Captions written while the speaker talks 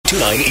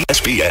92.9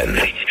 ESPN.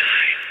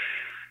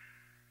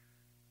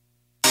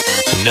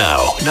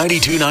 Now,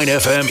 92.9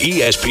 FM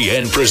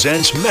ESPN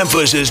presents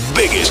Memphis'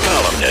 biggest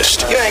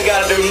columnist. You ain't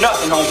got to do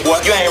nothing,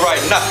 homeboy. You ain't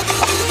writing nothing.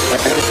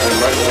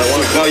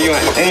 No, you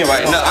ain't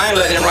writing nothing. I ain't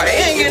letting him write. He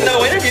ain't getting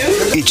no interview.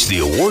 It's the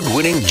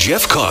award-winning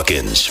Geoff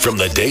Calkins from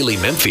the Daily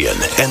Memphian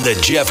and the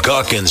Geoff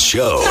Calkins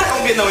Show. I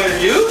don't get no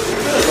interview.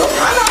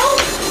 I know.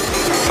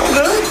 I'm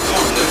good.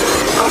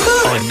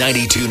 On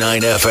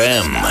 92.9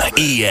 FM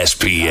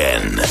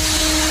ESPN.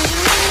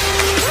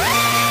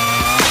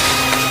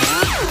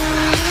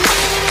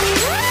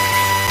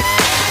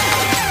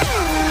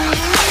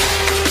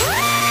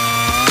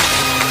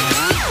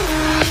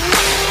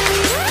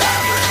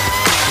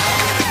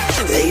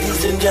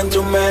 Ladies and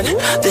gentlemen,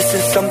 this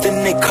is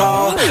something they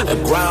call a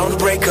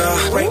groundbreaker.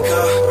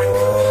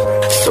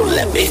 So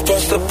let me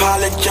first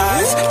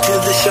apologize to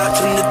the shirts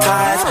and the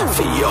ties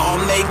for your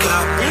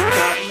makeup.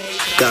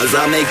 Cause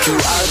I'll make you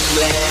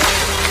ugly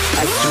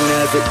as soon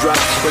as it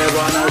drops. We're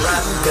on a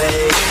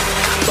rampage.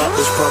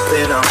 Bubbles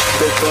popping up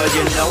before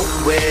you know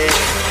it.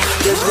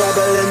 Just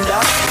leveling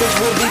up, cause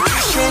we'll be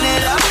pushing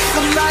it up.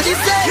 Somebody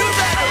say you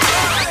better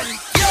run.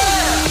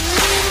 Yeah.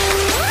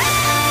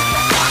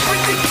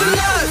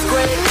 Ridiculous,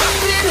 great up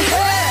in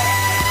here.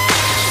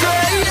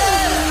 Say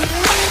yeah.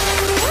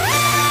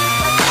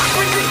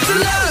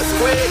 Ridiculous,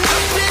 great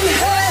up in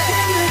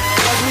here.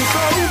 Cause we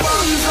throw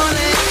bombs on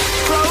it,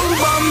 throw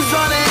bombs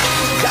on it.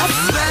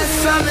 That's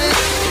best on it,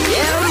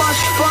 yeah,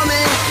 much for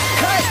me.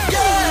 Hey,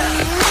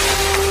 yeah.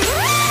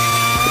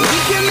 We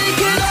can make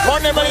it up.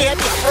 Morning, everybody.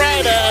 Happy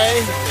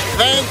Friday.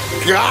 Thank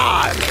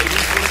God.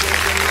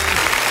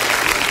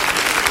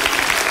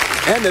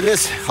 End of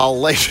this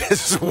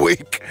hellacious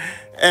week.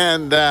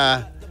 And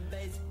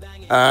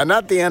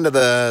not the end of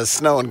the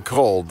snow and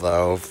cold,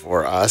 though,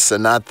 for us.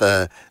 And not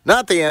the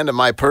end of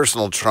my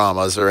personal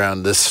traumas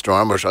around this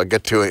storm, which I'll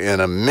get to in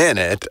a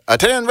minute.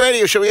 Today on the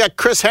radio show, we got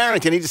Chris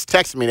Harrington. He just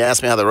texted me to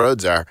ask me how the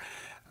roads are.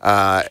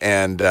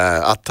 And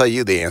I'll tell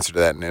you the answer to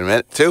that in a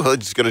minute, too. He's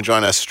just going to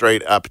join us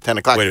straight up at 10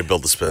 o'clock. Way to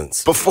build the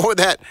spins. Before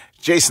that,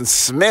 Jason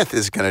Smith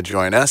is going to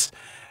join us.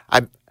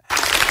 I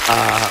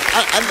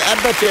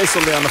bet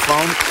Jason will be on the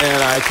phone,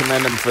 and I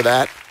commend him for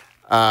that.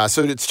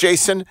 So it's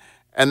Jason,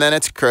 and then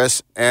it's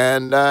Chris,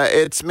 and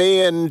it's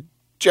me and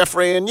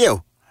Jeffrey and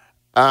you,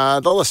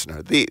 the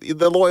listener,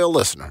 the loyal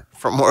listener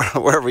from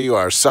wherever you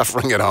are,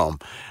 suffering at home,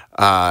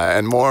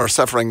 and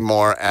suffering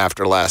more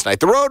after last night.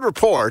 The road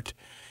report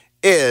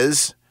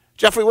is,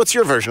 Jeffrey, what's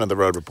your version of the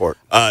road report?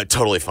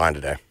 Totally fine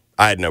today.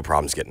 I had no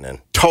problems getting in.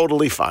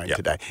 Totally fine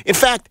today. In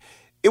fact,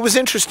 it was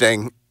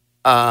interesting.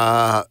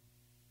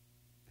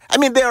 I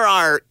mean, there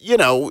are,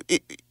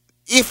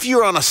 if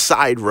you're on a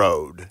side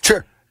road,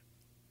 Sure.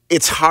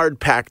 It's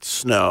hard-packed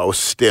snow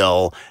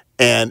still,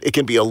 and it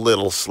can be a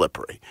little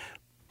slippery.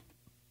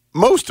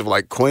 Most of,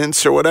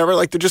 Quince or whatever,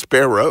 they're just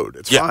bare road.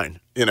 It's fine,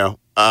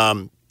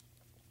 And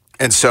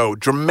so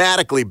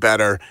dramatically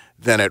better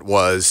than it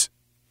was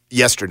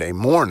yesterday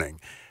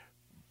morning.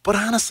 But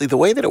honestly, the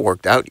way that it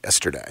worked out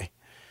yesterday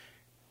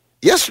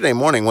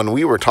morning when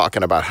we were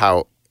talking about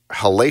how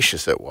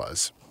hellacious it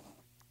was,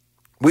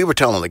 we were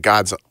telling the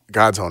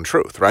God's own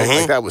truth, right?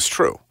 Mm-hmm. That was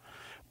true.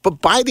 But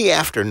by the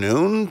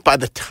afternoon, by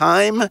the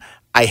time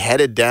I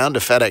headed down to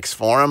FedEx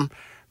Forum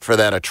for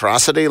that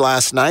atrocity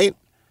last night,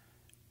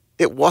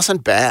 it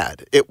wasn't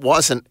bad. It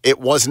was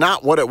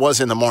not what it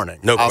was in the morning.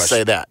 No question. I'll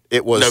say that.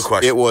 It was. No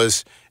question. It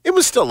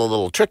was still a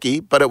little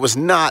tricky, but it was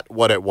not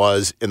what it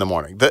was in the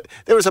morning.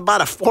 There was about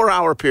a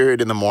 4-hour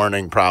period in the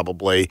morning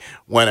probably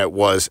when it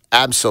was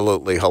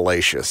absolutely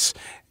hellacious,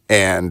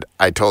 and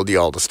I told you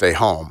all to stay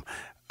home.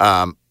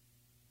 By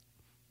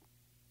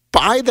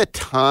the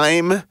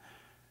time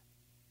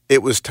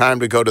it was time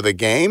to go to the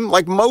game,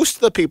 most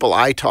of the people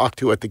I talked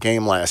to at the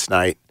game last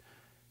night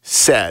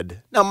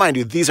said, now mind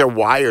you, these are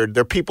wired.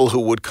 They're people who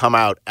would come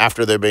out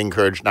after they're being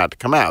encouraged not to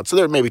come out. So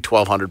there were maybe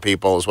 1,200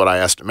 people is what I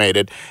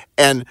estimated.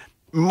 And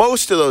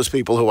most of those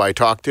people who I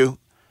talked to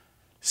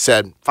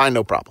said, fine,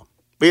 no problem.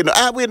 We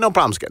had no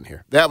problems getting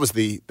here. That was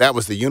the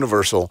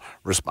universal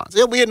response.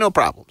 Yeah, we had no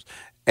problems.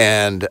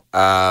 And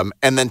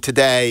then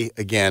today,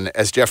 again,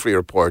 as Jeffrey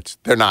reports,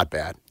 they're not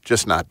bad,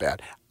 just not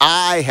bad.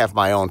 I have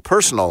my own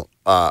personal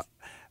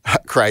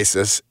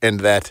crisis in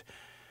that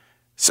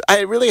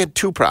I really had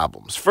two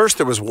problems. First,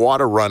 there was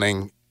water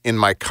running in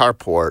my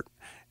carport,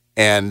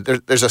 and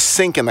there's a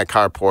sink in the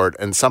carport,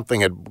 and something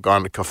had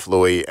gone to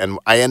kaflooey, and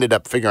I ended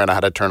up figuring out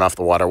how to turn off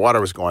the water.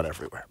 Water was going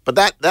everywhere. But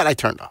that I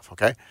turned off,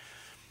 okay?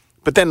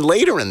 But then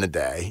later in the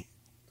day,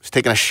 I was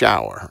taking a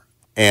shower,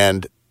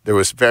 and there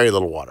was very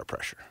little water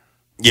pressure.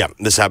 Yeah,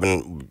 this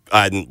happened.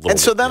 And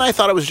so then I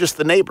thought it was just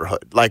the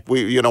neighborhood.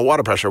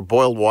 Water pressure,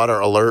 boiled water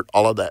alert,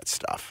 all of that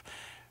stuff.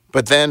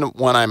 But then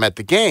when I'm at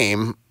the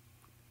game,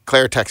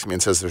 Claire texts me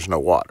and says there's no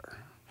water.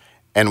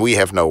 And we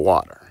have no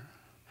water.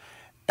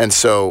 And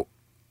so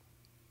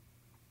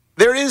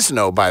there is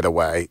no, by the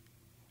way,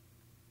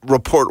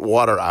 report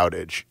water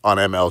outage on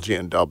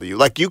MLG&W.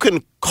 You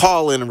can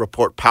call in and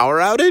report power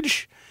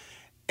outage.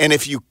 And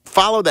if you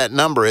follow that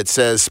number, it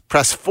says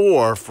press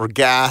 4 for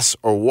gas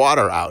or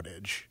water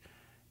outage.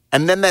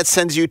 And then that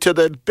sends you to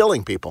the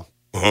billing people.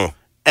 Mm-hmm.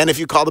 And if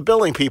you call the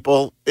billing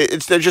people,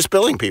 they're just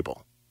billing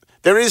people.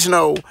 There is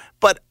no,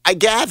 but I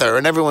gather,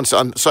 and everyone's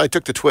on, so I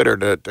took to Twitter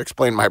to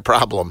explain my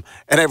problem,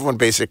 and everyone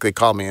basically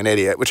called me an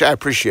idiot, which I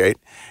appreciate.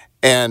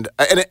 And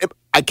I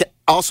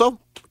also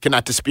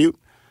cannot dispute,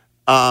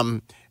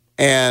 and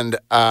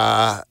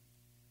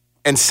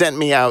sent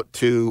me out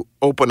to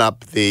open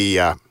up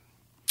the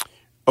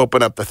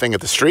thing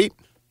at the street,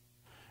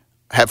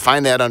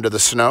 find that under the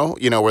snow,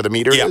 where the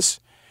meter is,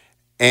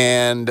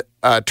 and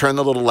turn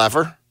the little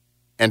lever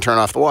and turn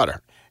off the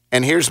water.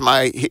 And here's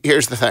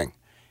the thing.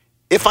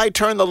 If I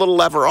turn the little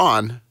lever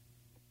on,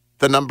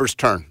 the numbers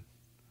turn.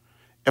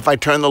 If I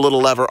turn the little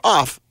lever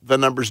off, the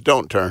numbers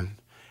don't turn.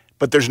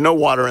 But there's no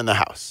water in the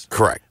house.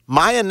 Correct.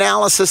 My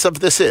analysis of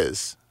this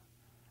is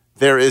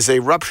there is a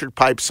ruptured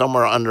pipe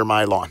somewhere under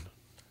my lawn.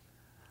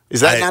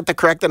 Is that not the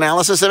correct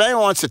analysis? If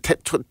anyone wants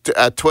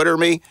to Twitter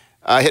me,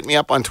 hit me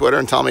up on Twitter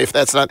and tell me if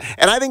that's not.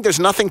 And I think there's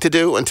nothing to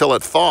do until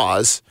it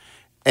thaws,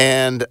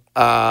 and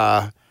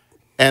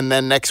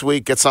then next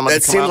week get someone.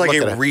 That to come seems out like and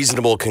look a at it.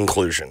 reasonable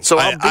conclusion. So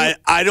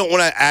I don't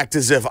want to act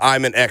as if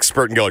I'm an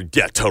expert and go,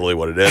 yeah, totally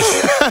what it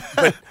is.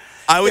 But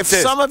I would if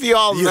say, some of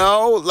y'all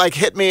know,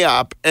 hit me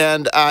up,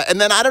 and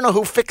then I don't know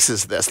who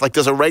fixes this.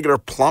 Does a regular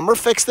plumber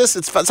fix this?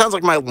 It sounds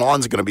like my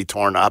lawn's going to be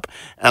torn up,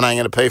 and I'm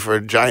going to pay for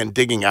a giant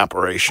digging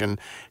operation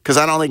because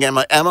I don't think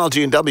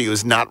MLG&W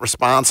is not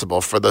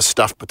responsible for the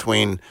stuff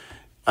between.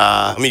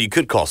 you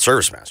could call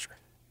Service Master.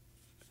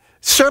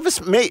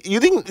 You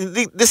think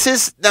this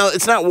is now?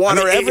 It's not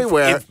water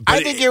everywhere.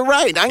 I think you're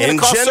right. I'm going to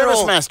call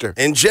Service Master.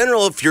 In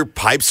general, if your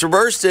pipes are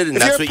bursted and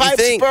that's what you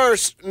think,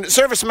 burst,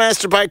 Service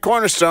Master by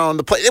Cornerstone.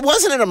 It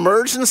wasn't an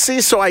emergency,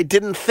 so I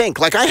didn't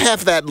think. I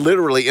have that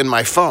literally in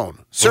my phone.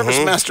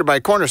 Service Master by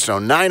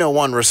Cornerstone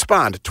 901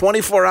 respond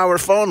 24-hour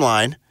phone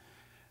line,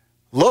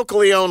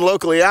 locally owned,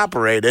 locally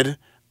operated.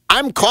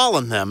 I'm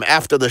calling them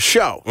after the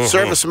show.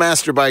 Service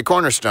Master by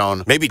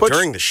Cornerstone. Maybe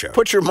during the show.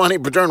 Put your money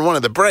during one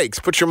of the breaks.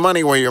 Put your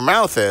money where your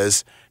mouth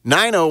is.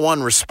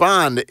 901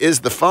 respond is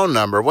the phone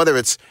number, whether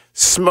it's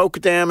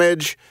smoke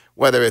damage,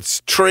 whether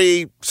it's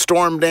tree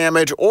storm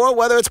damage, or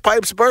whether it's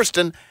pipes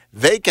bursting.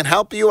 They can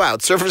help you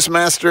out. Service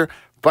Master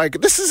by.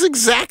 This is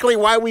exactly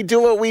why we do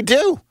what we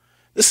do.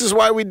 This is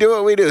why we do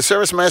what we do.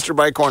 Service Master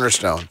by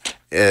Cornerstone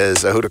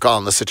is who to call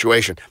in the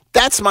situation.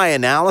 That's my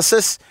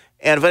analysis.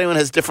 And if anyone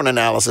has different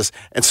analysis.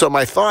 And so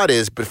my thought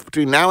is,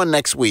 between now and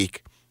next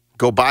week,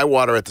 go buy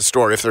water at the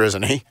store if there is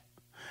any.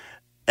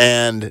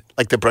 And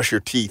to brush your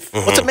teeth.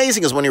 What's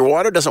amazing is when your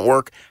water doesn't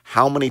work,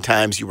 how many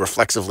times you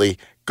reflexively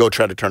go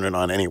try to turn it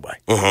on anyway.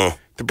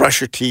 To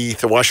brush your teeth,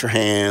 to wash your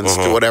hands,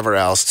 to whatever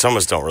else. Some of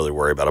us don't really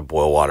worry about a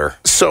boil water.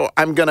 So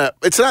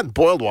it's not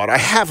boiled water. I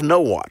have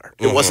no water.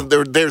 It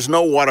wasn't there's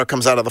no water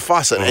comes out of the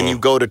faucet and you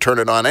go to turn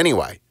it on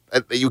anyway.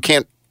 You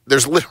can't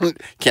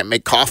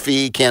make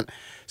coffee, can't.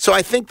 So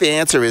I think the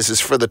answer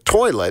is for the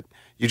toilet,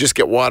 you just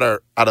get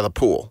water out of the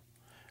pool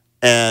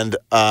and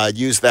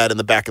use that in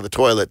the back of the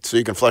toilet so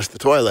you can flush the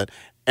toilet.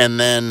 And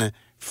then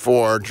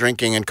for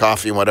drinking and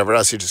coffee and whatever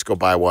else, you just go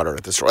buy water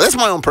at the store. That's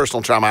my own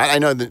personal trauma. I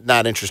know that's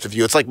not interest of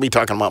you. It's like me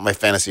talking about my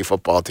fantasy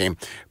football team.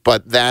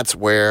 But that's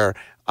where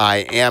I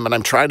am. And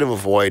I'm trying to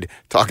avoid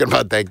talking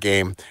about that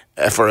game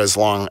for as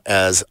long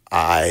as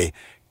I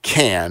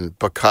can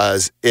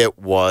because it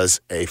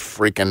was a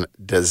freaking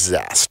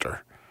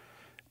disaster.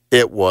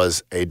 It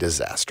was a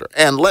disaster.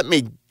 And let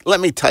me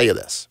tell you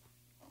this.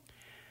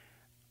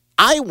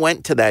 I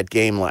went to that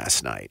game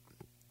last night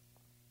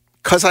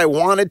because I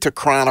wanted to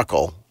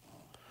chronicle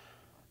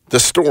the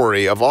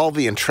story of all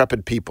the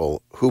intrepid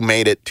people who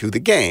made it to the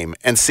game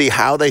and see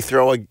how they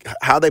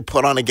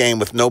put on a game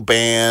with no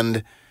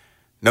band,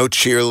 no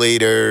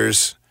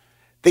cheerleaders.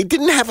 They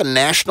didn't have a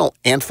national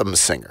anthem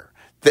singer.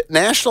 The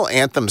national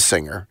anthem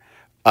singer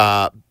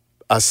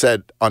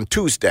said on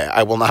Tuesday,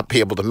 I will not be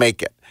able to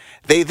make it.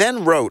 They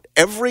then wrote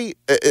they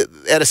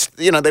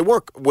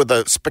work with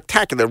a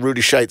spectacular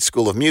Rudy Scheidt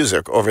School of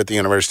Music over at the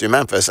University of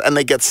Memphis, and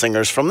they get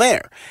singers from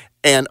there.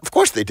 And of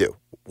course they do.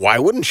 Why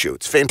wouldn't you?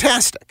 It's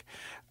fantastic.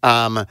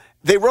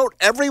 They wrote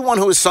everyone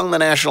who has sung the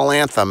national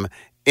anthem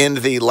in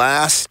the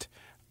last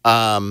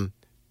 2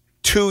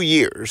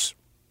 years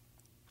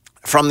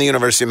from the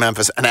University of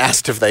Memphis and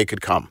asked if they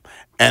could come,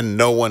 and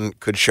no one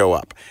could show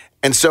up.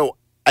 And so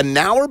an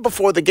hour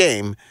before the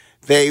game,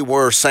 they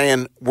were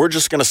saying, we're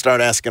just going to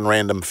start asking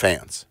random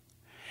fans.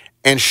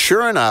 And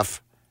sure enough,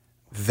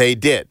 they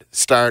did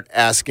start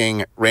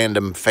asking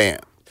random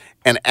fans.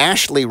 And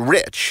Ashley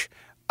Rich,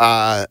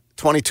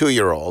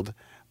 22-year-old,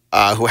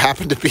 who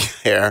happened to be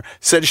there,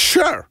 said,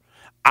 sure,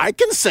 I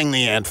can sing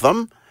the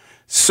anthem.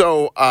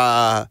 So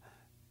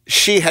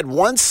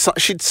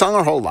she'd sung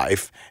her whole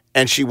life,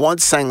 and she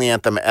once sang the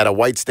anthem at a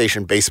White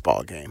Station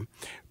baseball game,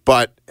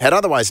 but had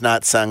otherwise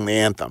not sung the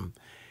anthem.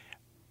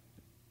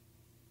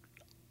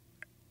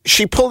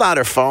 She pulled out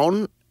her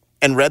phone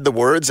and read the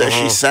words as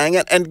she sang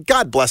it, and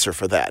God bless her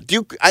for that.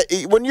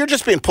 When you're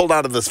just being pulled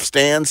out of the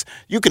stands,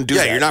 you can do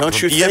that. You're not. Don't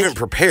you haven't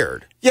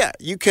prepared. Yeah,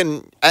 you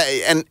can.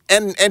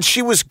 And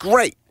she was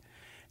great.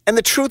 And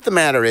the truth of the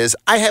matter is,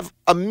 I have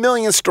a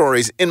million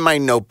stories in my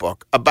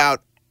notebook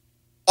about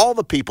all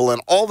the people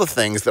and all the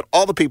things that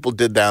all the people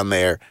did down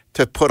there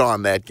to put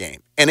on that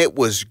game. And it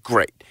was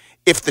great.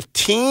 If the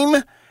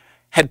team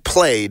had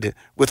played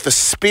with the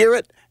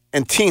spirit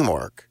and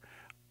teamwork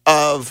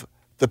of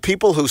the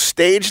people who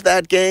staged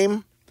that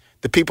game,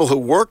 the people who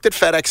worked at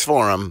FedEx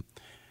Forum,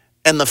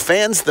 and the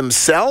fans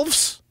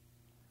themselves,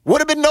 would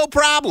have been no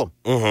problem.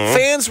 Mm-hmm.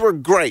 Fans were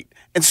great.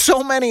 And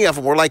so many of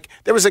them were like,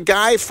 there was a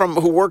guy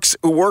who works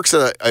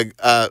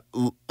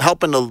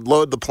helping to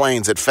load the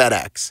planes at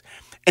FedEx.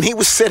 And he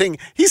was sitting,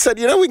 he said,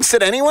 we can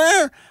sit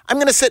anywhere. I'm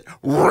going to sit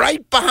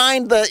right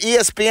behind the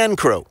ESPN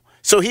crew.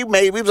 So he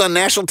was on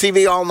national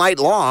TV all night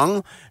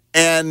long.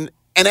 And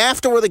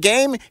after the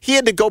game, he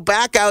had to go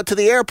back out to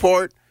the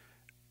airport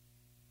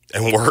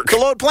and work to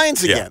load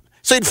planes again. Yeah.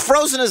 So he'd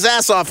frozen his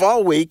ass off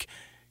all week,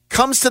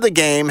 comes to the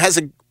game, has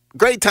a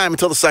great time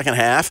until the second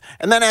half,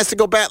 and then has to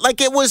go back. Like,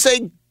 it was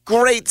a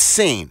great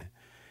scene.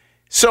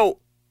 So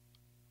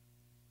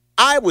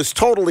I was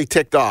totally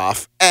ticked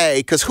off, A,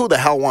 because who the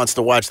hell wants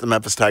to watch the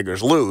Memphis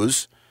Tigers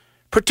lose,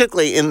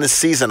 particularly in this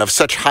season of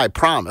such high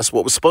promise,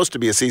 what was supposed to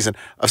be a season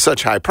of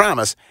such high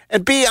promise,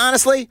 and B,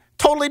 honestly,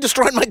 totally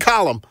destroyed my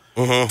column.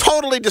 Mm-hmm.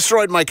 Totally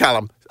destroyed my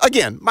column.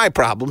 Again, my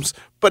problems,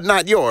 but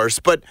not yours.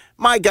 But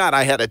my God,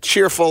 I had a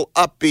cheerful,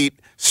 upbeat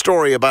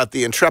story about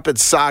the intrepid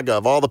saga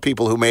of all the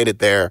people who made it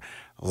there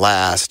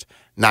last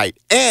night.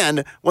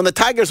 And when the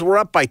Tigers were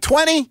up by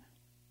 20,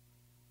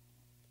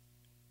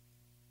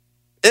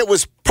 it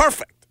was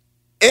perfect.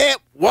 It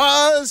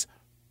was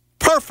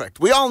perfect.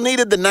 We all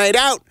needed the night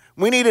out.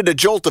 We needed a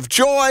jolt of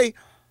joy.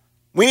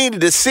 We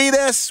needed to see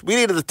this. We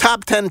needed the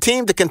top 10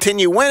 team to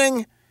continue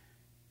winning.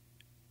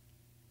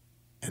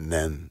 And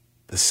then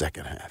the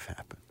second half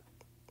happened.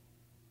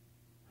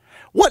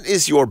 What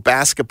is your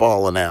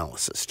basketball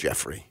analysis,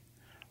 Jeffrey,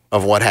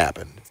 of what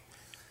happened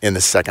in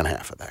the second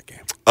half of that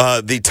game?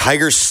 The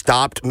Tigers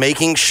stopped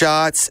making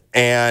shots,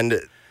 and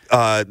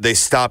they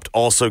stopped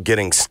also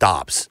getting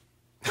stops.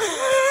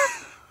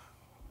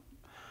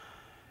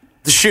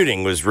 The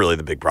shooting was really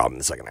the big problem in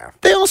the second half.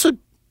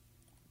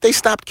 They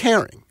stopped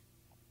caring.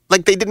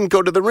 Like, they didn't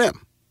go to the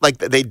rim. Like,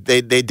 they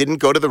didn't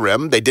go to the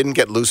rim. They didn't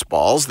get loose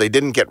balls. They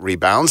didn't get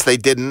rebounds. I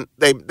think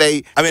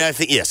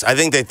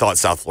they thought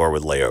South Florida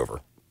would lay over.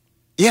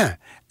 Yeah.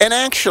 And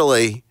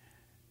actually,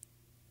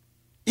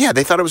 yeah,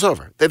 they thought it was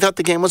over. They thought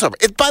the game was over.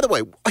 By the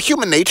way,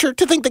 human nature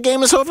to think the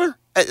game is over?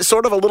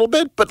 Sort of a little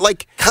bit, but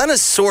like... Kind of,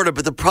 sort of,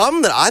 but the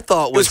problem that I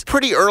thought was... It was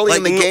pretty early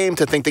in the game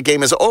to think the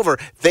game is over.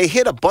 They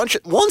hit a bunch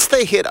of... Once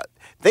they hit a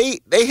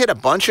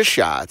bunch of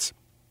shots...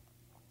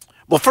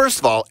 Well, first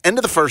of all, end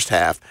of the first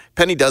half,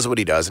 Penny does what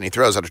he does, and he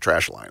throws out a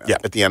trash lineup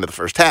at the end of the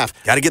first half.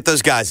 Got to get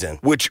those guys in.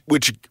 Which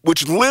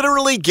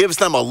literally gives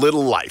them a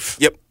little life.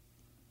 Yep.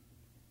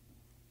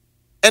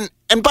 And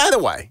by the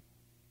way,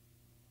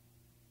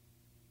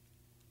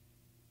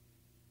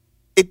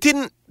 it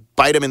didn't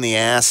bite him in the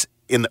ass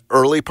in the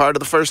early part of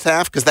the first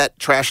half, because that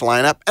trash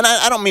lineup, and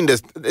I don't mean to,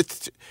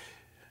 it's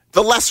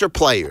the lesser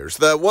players,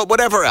 the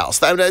whatever else,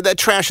 that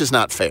trash is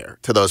not fair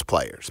to those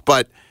players,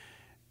 but...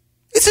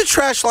 It's a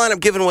trash lineup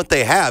given what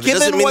they have.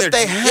 Given what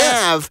they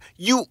have,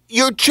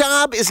 your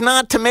job is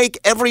not to make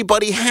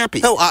everybody happy.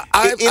 No,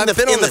 I've been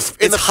on this.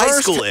 It's high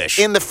school-ish.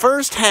 In the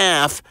first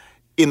half,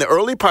 in the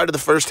early part of the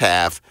first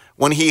half,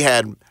 when he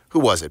had, who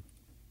was it?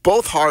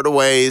 Both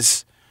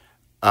Hardaways,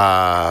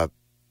 it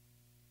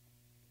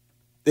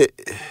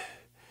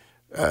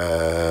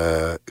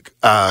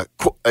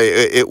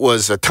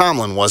was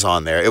Tomlin was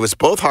on there. It was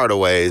both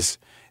Hardaways.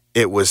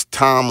 It was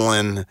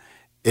Tomlin.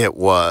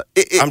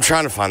 I'm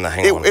trying to find the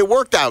hang on. It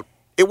worked out.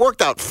 It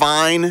worked out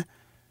fine.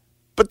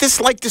 But this,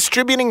 like,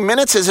 distributing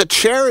minutes as a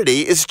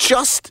charity is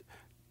just,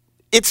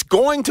 it's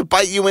going to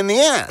bite you in the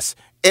ass.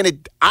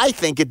 And I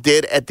think it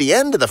did at the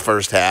end of the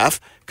first half,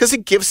 because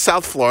it gives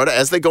South Florida,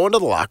 as they go into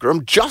the locker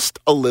room, just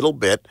a little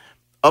bit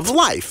of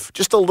life.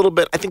 Just a little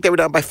bit. I think they were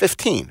down by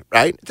 15,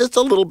 right? Just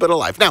a little bit of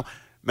life. Now,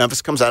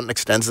 Memphis comes out and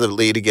extends the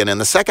lead again in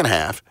the second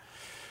half.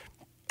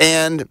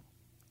 And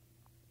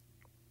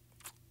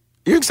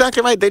you're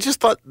exactly right. They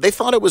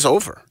thought it was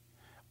over.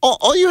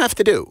 All you have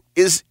to do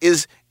is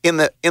in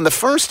the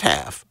first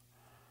half,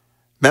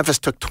 Memphis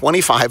took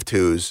 25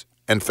 twos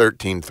and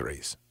 13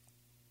 threes.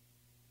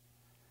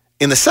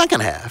 In the second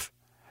half,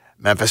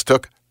 Memphis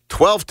took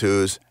 12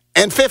 twos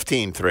and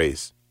 15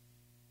 threes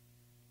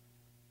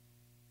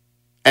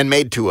and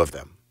made 2 of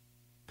them.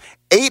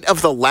 8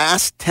 of the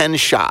last 10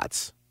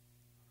 shots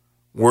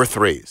were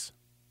threes,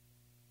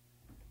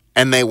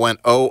 and they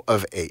went 0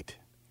 of 8.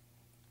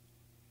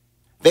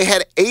 They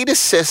had 8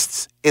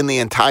 assists in the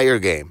entire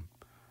game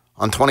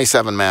on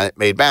 27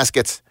 made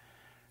baskets,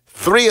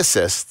 3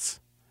 assists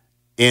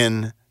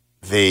in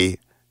the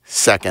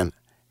second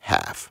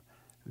half.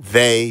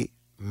 They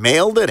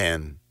mailed it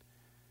in.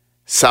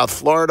 South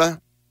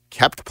Florida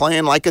kept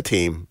playing like a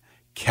team,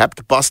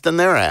 kept busting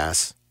their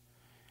ass,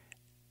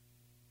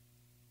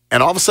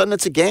 and all of a sudden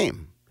it's a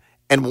game.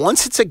 And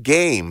once it's a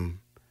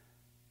game,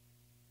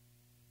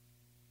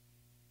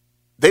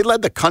 they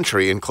led the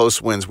country in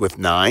close wins with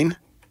 9.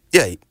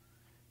 Yeah.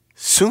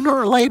 sooner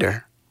or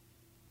later,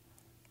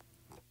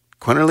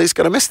 Quinterly's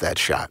going to miss that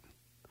shot.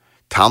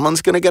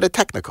 Tomlin's going to get a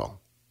technical.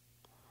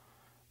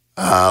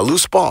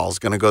 Loose ball's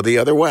going to go the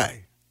other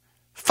way.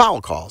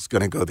 Foul call's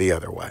going to go the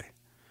other way.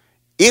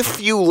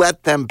 If you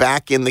let them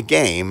back in the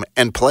game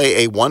and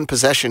play a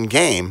one-possession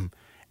game,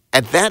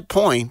 at that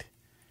point,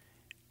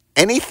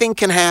 anything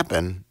can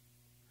happen,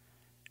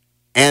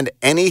 and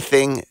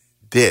anything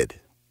did.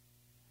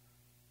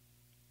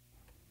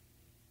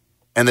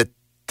 And the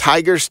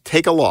Tigers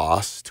take a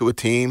loss to a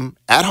team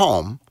at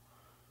home,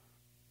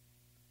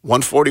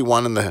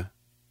 141 in the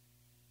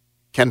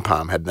Ken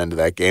Pom heading into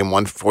that game,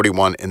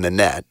 141 in the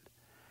net.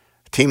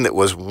 A team that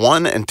was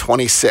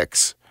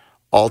 1-26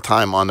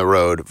 all-time on the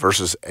road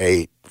versus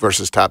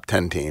top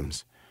 10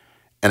 teams,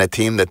 and a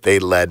team that they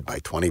led by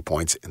 20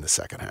 points in the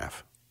second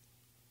half.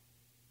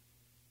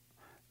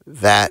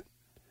 That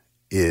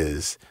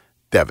is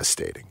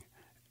devastating.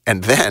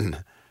 And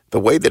then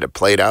the way that it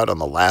played out on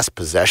the last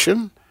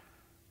possession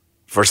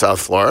for South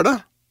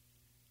Florida,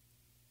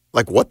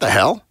 like what the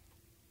hell?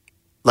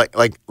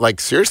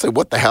 Like seriously,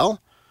 what the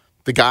hell?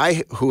 The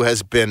guy who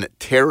has been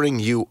tearing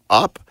you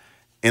up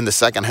in the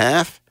second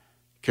half,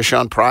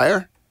 Keyshawn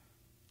Pryor,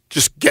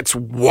 just gets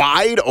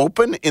wide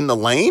open in the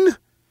lane?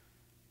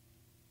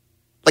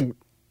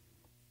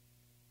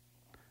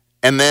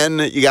 And then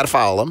you got to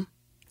foul him.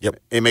 Yep.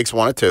 He makes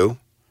 1 or 2.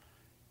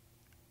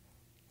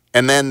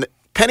 And then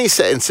Penny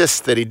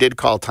insists that he did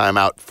call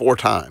timeout 4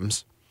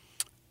 times.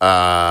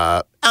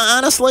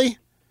 Honestly,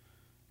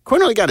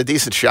 Quinterly got a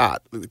decent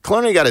shot.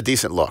 Quinterly got a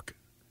decent look.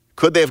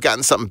 Could they have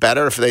gotten something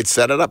better if they'd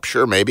set it up?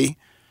 Sure, maybe.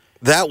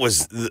 That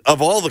was,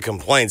 of all the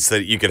complaints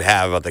that you could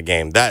have about the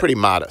game, that pretty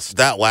modest.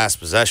 That last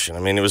possession, I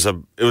mean, it was off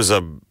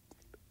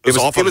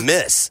a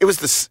miss. It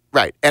was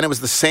right, and it was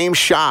the same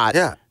shot.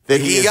 Yeah, that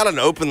he got an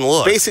open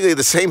look. Basically,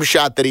 the same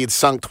shot that he had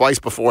sunk twice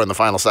before in the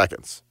final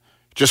seconds,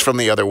 just from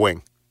the other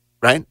wing,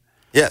 right?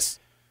 Yes.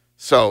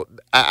 So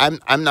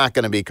I'm not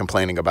going to be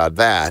complaining about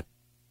that.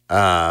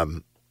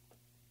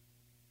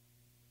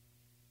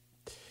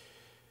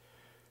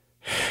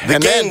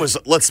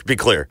 Let's be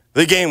clear,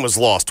 the game was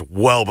lost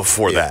well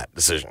before that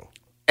decision.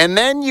 And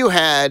then you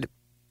had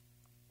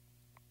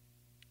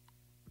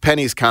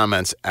Penny's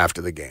comments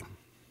after the game.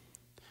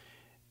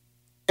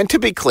 And to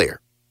be clear,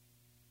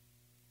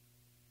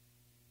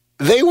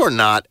 they were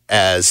not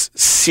as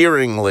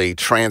searingly,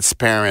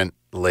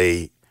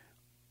 transparently,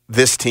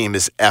 this team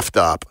is effed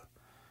up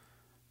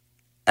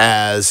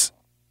as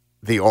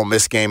the Ole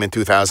Miss game in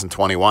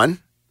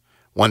 2021,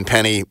 when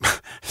Penny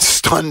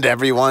stunned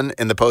everyone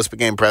in the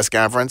post-game press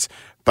conference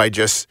by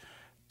just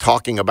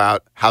talking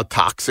about how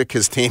toxic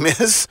his team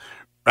is,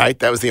 right?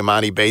 That was the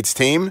Amani Bates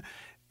team.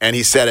 And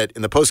he said it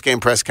in the post-game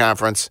press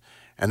conference,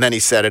 and then he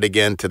said it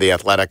again to The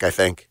Athletic, I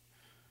think,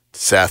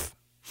 Seth.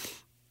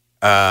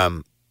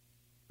 That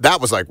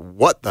was like,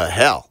 what the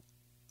hell?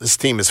 This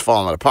team is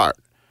falling apart.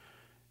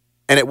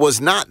 And it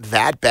was not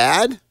that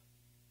bad,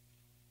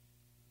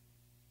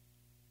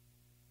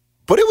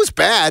 but it was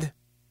bad.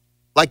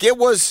 Like, it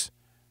was,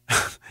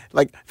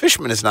 like,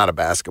 Fishman is not a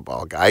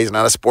basketball guy. He's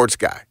not a sports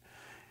guy.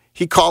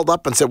 He called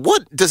up and said,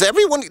 what, does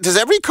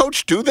every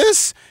coach do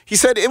this? He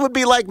said, it would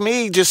be like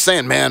me just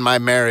saying, man, our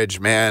marriage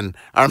went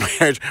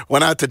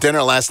out to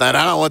dinner last night.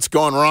 I don't know what's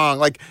going wrong.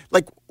 Like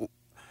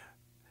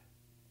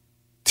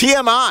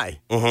TMI,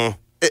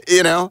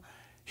 you know,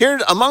 here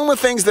among the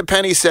things that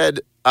Penny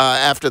said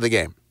after the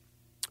game.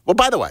 Well,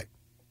 by the way,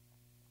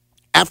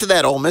 after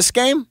that Ole Miss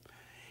game,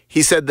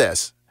 he said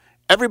this: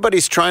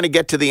 everybody's trying to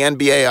get to the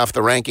NBA off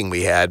the ranking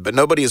we had, but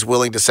nobody is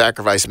willing to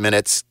sacrifice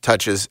minutes,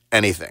 touches,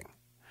 anything.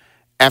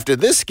 After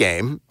this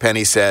game,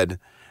 Penny said,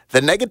 the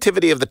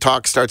negativity of the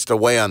talk starts to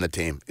weigh on the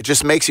team. It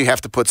just makes you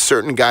have to put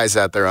certain guys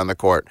out there on the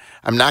court.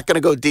 I'm not going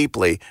to go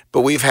deeply,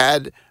 but we've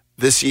had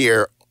this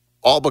year,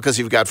 all because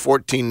you've got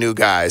 14 new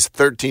guys,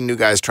 13 new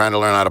guys trying to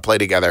learn how to play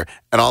together,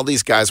 and all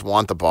these guys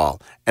want the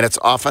ball. And it's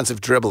offensive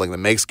dribbling that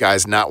makes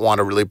guys not want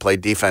to really play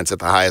defense at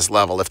the highest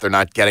level if they're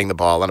not getting the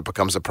ball, and it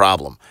becomes a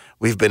problem.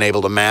 We've been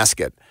able to mask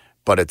it,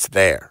 but it's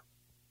there.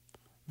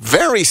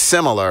 Very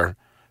similar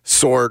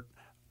sort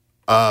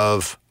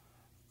of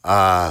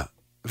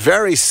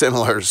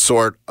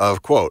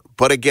quote,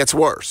 but it gets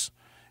worse.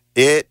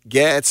 It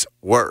gets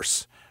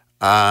worse.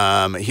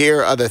 Here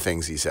are other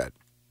things he said.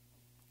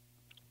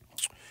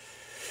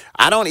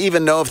 I don't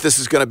even know if this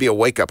is going to be a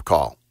wake-up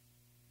call.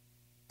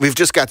 We've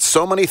just got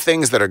so many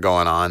things that are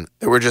going on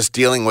that we're just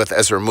dealing with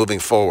as we're moving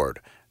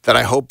forward that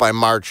I hope by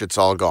March it's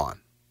all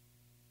gone.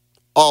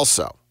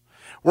 Also,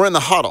 we're in the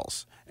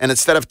huddles, and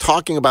instead of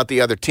talking about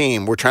the other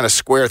team, we're trying to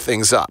square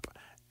things up,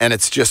 and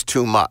it's just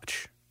too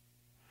much.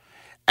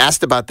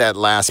 Asked about that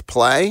last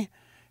play,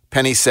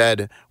 Penny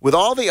said, with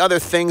all the other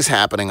things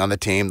happening on the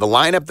team, the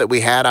lineup that we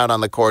had out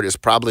on the court is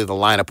probably the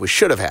lineup we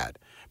should have had.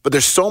 But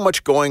there's so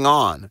much going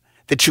on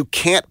that you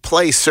can't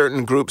play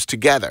certain groups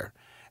together.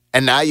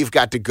 And now you've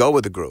got to go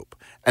with a group.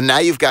 And now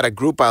you've got a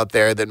group out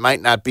there that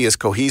might not be as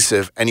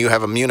cohesive, and you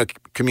have a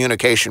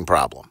communication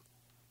problem.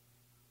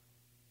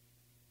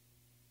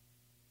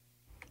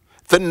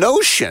 The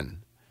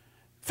notion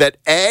that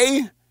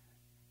A,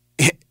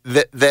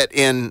 that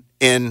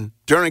in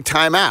during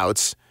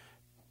timeouts,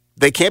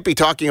 they can't be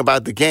talking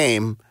about the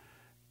game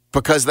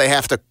because they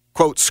have to,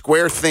 quote,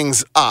 square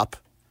things up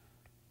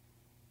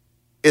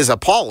is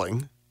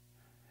appalling.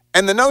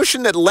 And the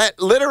notion that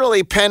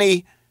literally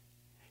Penny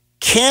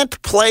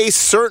can't play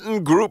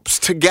certain groups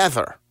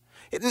together.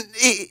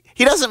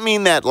 He doesn't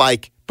mean that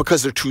like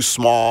because they're too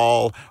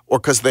small or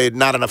because there's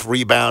not enough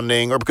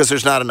rebounding or because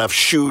there's not enough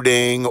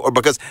shooting or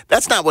because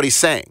that's not what he's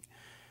saying.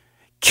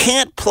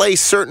 Can't play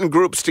certain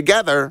groups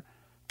together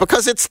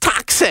because it's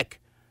toxic.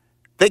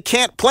 They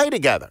can't play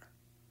together.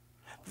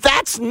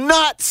 That's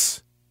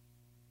nuts.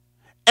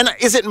 And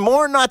is it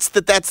more nuts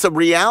that that's a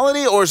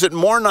reality or is it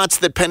more nuts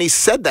that Penny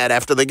said that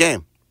after the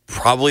game?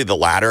 Probably the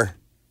latter.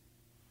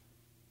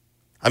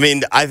 I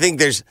mean, I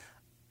think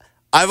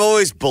I've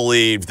always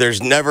believed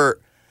there's never,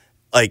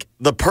 like,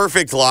 the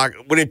perfect lock.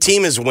 When a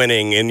team is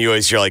winning and you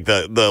always hear, like,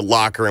 the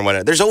locker room,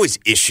 whatever, there's always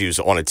issues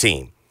on a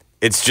team.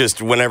 It's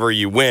just whenever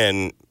you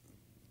win,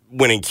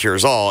 winning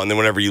cures all, and then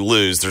whenever you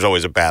lose, there's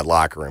always a bad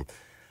locker room.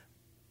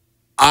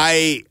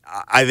 I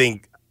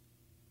think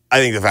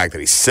the fact that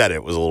he said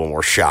it was a little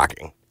more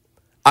shocking.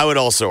 I would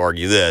also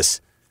argue this.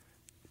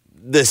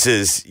 This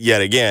is,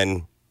 yet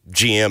again,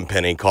 GM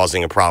Penny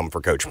causing a problem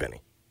for Coach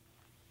Penny.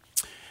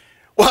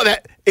 Well,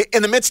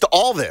 in the midst of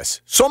all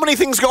this, so many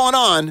things going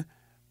on,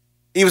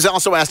 he was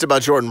also asked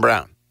about Jordan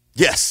Brown.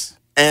 Yes.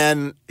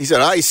 And he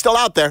said, he's still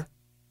out there.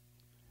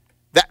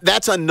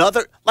 That's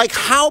another, like,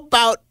 how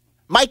about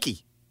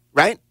Mikey,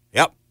 right?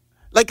 Yep.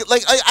 Like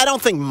I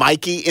don't think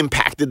Mikey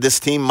impacted this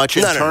team much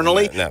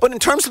internally. No. But in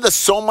terms of the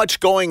so much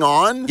going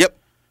on, yep.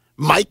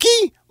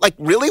 Mikey? Like,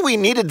 really? We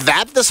needed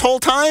that this whole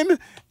time?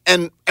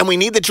 And we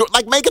need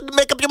like, make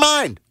up your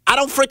mind. I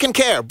don't freaking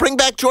care. Bring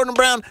back Jordan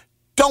Brown.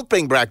 Don't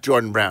bring back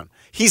Jordan Brown.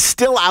 He's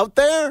still out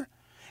there?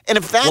 And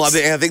if that's... Well,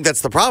 I think that's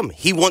the problem.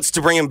 He wants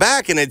to bring him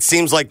back, and it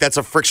semes like that's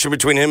a friction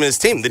between him and his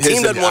team. The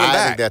team doesn't want him back.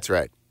 I think that's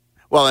right.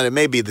 Well, and it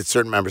may be that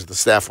certain members of the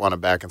staff want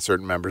him back and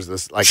certain members of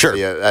this... Like, sure.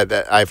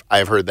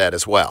 I've heard that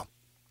as well.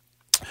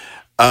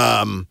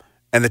 And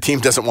the team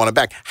doesn't want him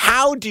back.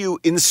 How do you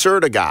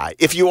insert a guy?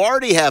 If you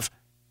already have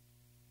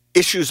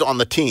issues on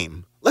the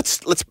team, let's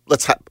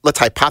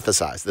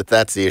hypothesize that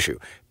that's the issue.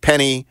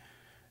 Penny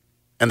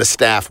and the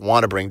staff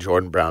want to bring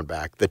Jordan Brown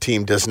back. The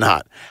team does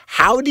not.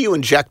 How do you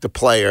inject a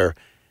player?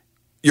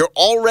 You're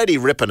already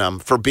ripping them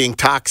for being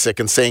toxic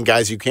and saying,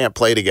 guys, you can't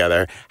play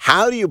together.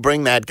 How do you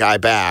bring that guy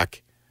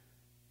back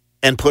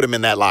and put him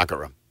in that locker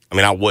room? I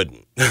mean, I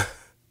wouldn't. I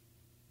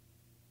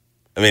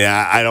mean,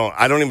 I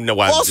don't even know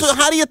why. Also,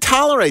 how do you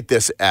tolerate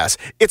this ass?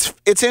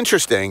 It's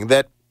interesting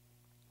that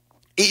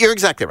you're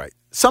exactly right.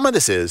 Some of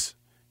this is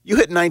you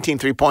hit 19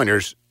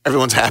 3-pointers,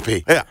 everyone's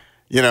happy. Yeah.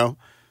 You know?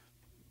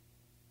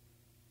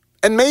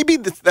 And maybe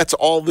that's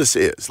all this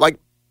is. Like,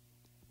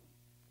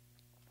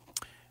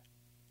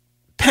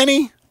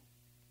 Penny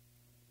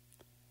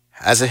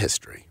has a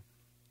history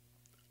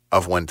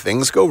of when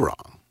things go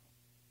wrong.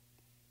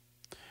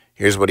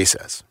 Here's what he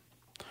says.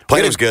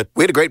 Plan was good.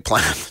 We had a great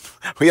plan.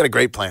 We had a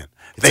great plan.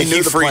 They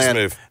knew the plan.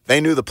 Move.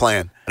 They knew the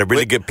plan. Had a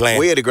really good plan.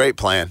 We had a great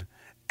plan.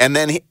 And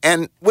then he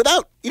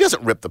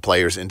doesn't rip the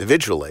players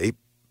individually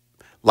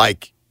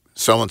like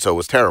so-and-so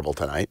was terrible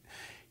tonight.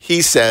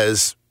 He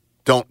says,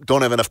 don't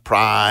have enough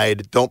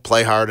pride, don't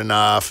play hard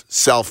enough,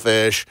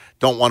 selfish,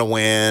 don't want to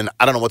win,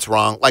 I don't know what's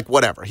wrong, like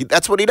whatever.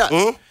 That's what he does.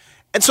 Mm-hmm.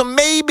 And so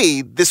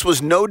maybe this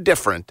was no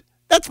different.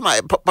 That's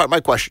my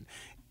question.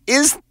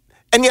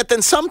 And yet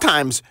then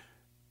sometimes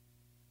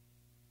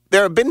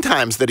there have been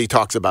times that he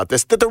talks about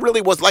this, that there really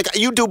was, like,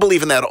 you do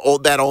believe in that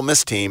Ole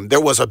Miss team, there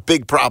was a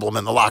big problem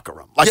in the locker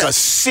room, like a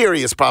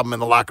serious problem in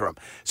the locker room.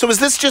 So is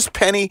this just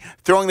Penny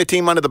throwing the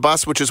team under the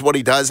bus, which is what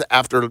he does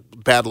after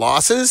bad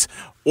losses?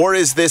 Or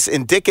is this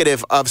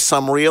indicative of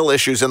some real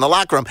issues in the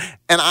locker room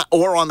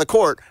or on the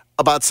court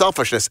about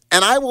selfishness?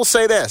 And I will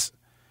say this.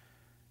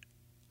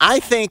 I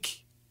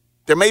think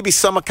there may be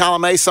some of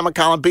column A, some of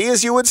column B,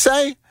 as you would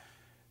say,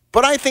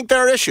 but I think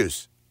there are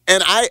issues.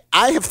 And I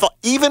have thought,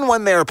 even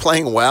when they're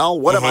playing well,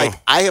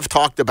 I have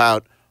talked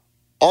about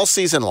all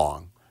season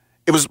long.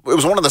 It was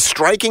one of the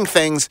striking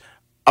things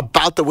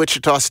about the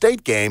Wichita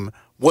State game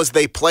was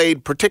they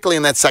played, particularly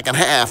in that second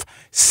half,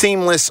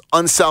 seamless,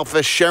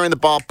 unselfish, sharing the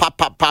ball, pop,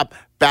 pop, pop,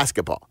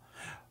 basketball.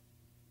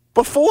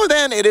 Before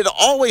then, it had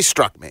always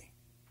struck me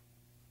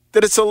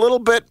that it's a little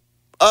bit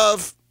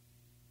of,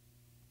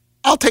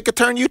 I'll take a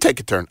turn, you take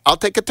a turn. I'll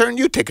take a turn,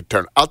 you take a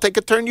turn. I'll take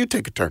a turn, you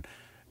take a turn.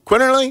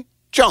 Quinterly,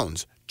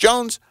 Jones,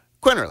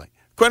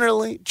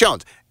 Quinterly,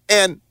 Jones.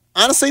 And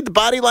honestly, the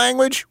body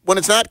language, when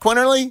it's not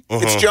Quinterly,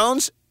 it's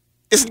Jones,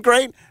 isn't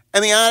great.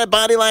 And the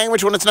body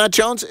language, when it's not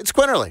Jones, it's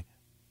Quinterly,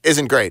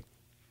 isn't great.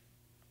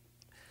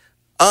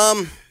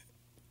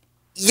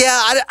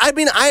 Yeah, I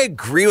mean, I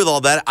agree with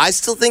all that. I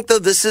still think, though,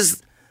 this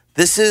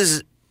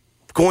is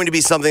going to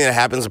be something that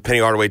happens with Penny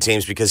Hardaway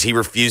teams because he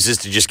refuses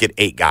to just get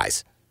 8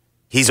 guys.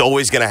 He's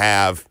always going to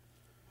have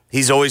 –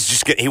 he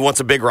wants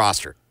a big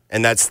roster.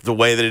 And that's the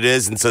way that it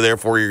is, and so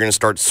therefore you're going to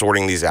start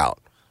sorting these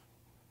out.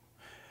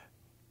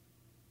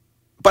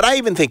 But I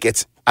even think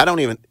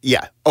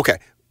okay.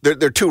 there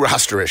are two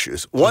roster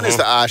issues. One is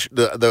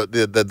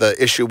the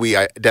issue we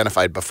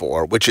identified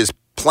before, which is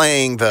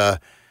playing the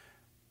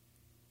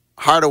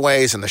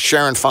Hardaways and the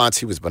Sharon Fonts.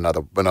 He was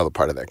another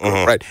part of that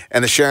group, right?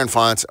 And the Sharon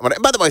Fonts.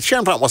 By the way,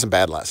 Sharon Font wasn't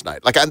bad last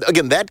night. Like,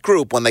 again, that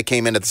group, when they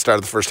came in at the start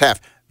of the first half,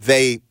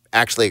 they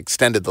actually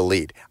extended the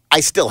lead.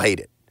 I still hate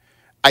it.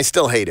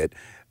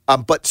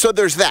 But so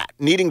there's that,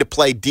 needing to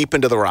play deep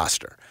into the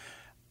roster.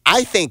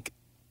 I think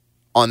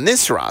on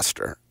this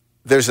roster,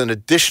 there's an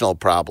additional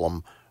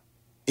problem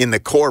in the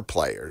core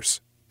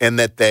players, and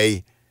that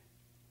they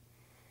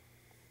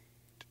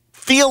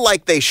feel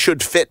like they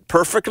should fit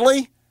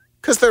perfectly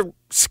because their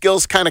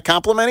skills kind of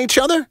complement each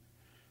other,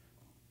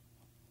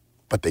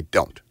 but they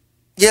don't.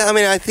 Yeah, I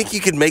mean, I think you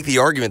could make the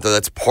argument, though,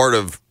 that's part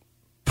of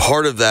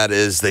that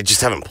is they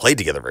just haven't played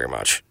together very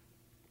much.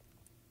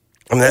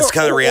 I mean, that's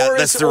kind of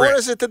reality. Or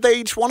is it that they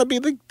each want to be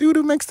the dude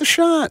who makes the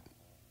shot?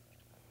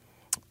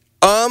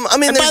 I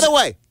mean, and by the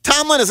way,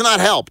 Tomlin has not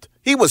helped.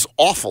 He was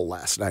awful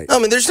last night. I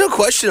mean, there's no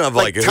question of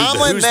who's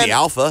the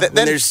alpha.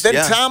 Then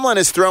Tomlin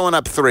is throwing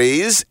up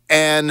threes,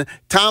 and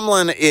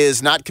Tomlin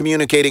is not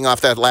communicating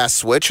off that last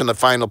switch in the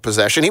final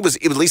possession. He was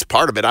at least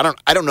part of it. I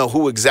don't know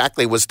who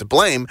exactly was to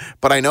blame,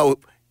 but I know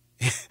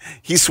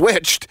he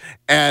switched,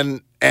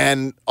 and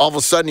all of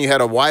a sudden you had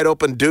a wide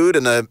open dude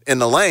in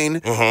the lane.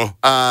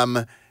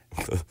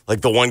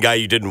 Like the one guy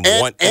you didn't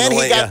want. And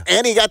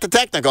he got the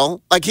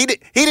technical. Like he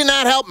did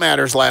not help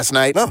matters last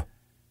night. No.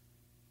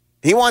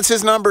 He wants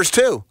his numbers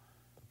too.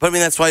 But I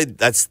mean, that's why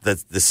this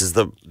is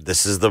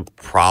the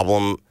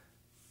problem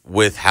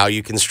with how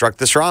you construct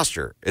this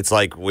roster. It's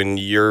like when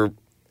you're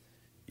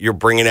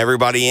bringing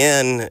everybody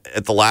in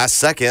at the last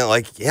second.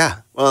 Like,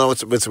 yeah. Well,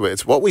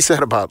 it's what we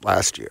said about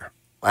last year.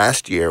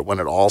 Last year, when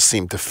it all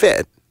seemed to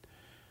fit,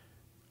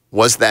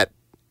 was that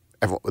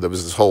there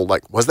was this whole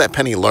was that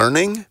Penny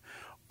learning,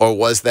 or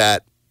was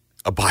that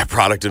a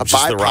byproduct of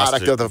just the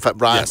roster? Of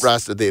the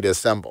roster they'd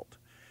assembled,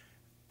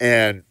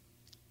 and.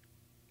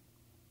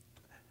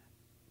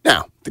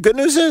 Now, the good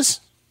news is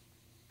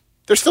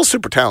they're still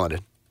super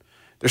talented.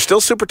 They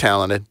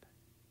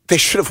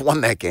should have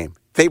won that game.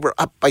 They were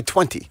up by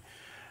 20.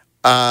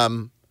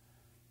 The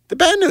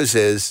bad news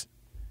is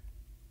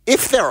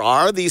if there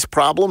are these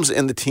problems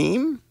in the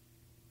team,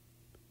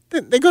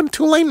 they go to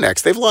Tulane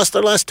next. They've lost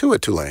their last two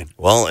at Tulane.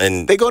 Well,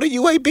 and they go to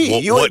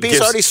UAB. UAB's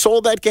already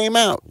sold that game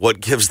out. What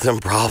gives them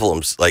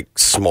problems? Like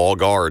small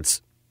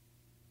guards.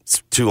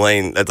 It's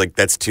Tulane.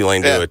 That's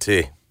Tulane to a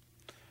T.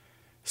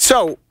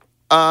 So,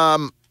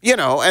 and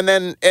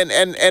then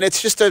and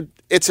it's just and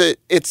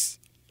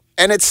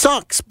it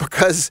sucks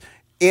because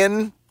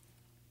in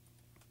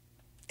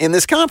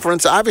this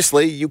conference,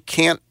 obviously you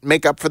can't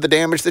make up for the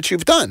damage that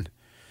you've done.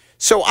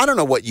 So I don't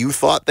know what you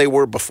thought they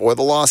were before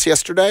the loss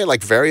yesterday.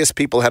 Like various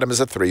people had them as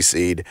a 3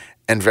 seed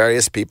and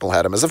various people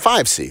had them as a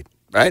 5 seed.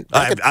 Right?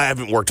 I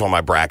haven't worked on my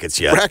brackets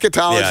yet.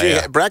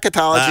 Bracketology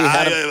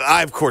had him.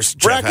 I of course,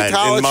 Geoff,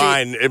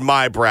 in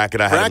my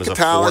bracket, I had him as a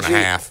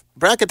 4.5.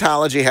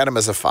 Bracketology had him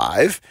as a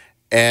 5,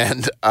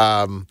 and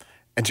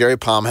Jerry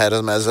Palm had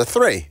him as a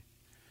 3.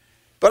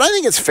 But I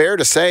think it's fair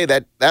to say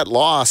that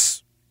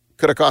loss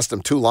could have cost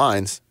him 2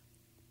 lines.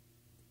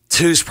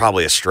 2's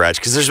probably a stretch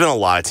because there's been a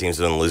lot of teams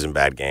that have been losing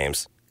bad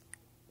games.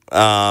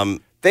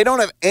 They don't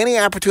have any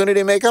opportunity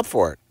to make up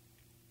for it.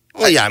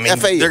 Well, yeah, I mean,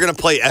 FAU. They're going to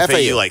play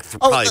FAU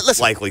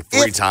likely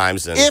 3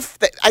 times. And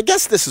I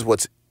guess this is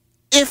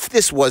if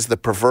this was the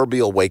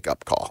proverbial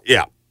wake-up call.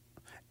 Yeah.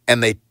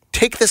 And they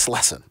take this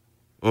lesson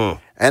and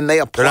they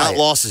apply it. They're not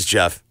losses,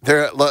 Geoff.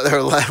 They're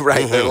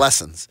right, they're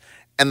lessons.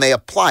 And they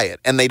apply it,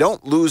 and they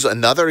don't lose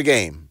another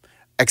game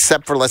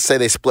except for, let's say,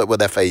 they split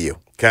with FAU.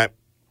 Okay.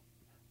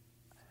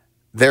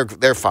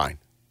 They're fine.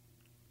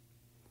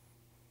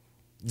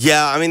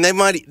 Yeah, I mean, they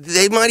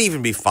might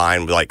even be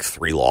fine with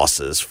 3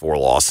 losses, 4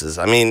 losses.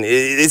 I mean,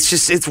 it's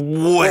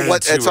way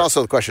too... It's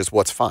also the question is,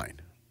 what's fine?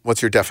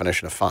 What's your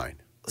definition of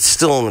fine?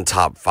 Still in the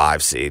top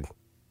 5 seed.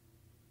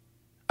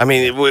 I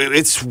mean,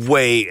 it's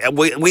way...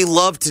 We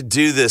love to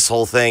do this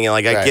whole thing, and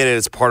I get it,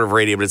 it's part of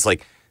radio, but it's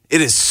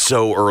it is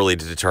so early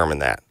to determine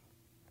that.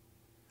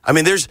 I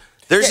mean, there's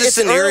a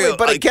scenario... Early,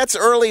 but it gets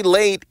early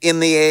late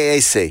in the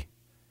AAC.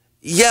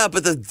 Yeah,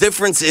 but the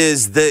difference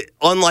is that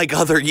unlike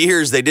other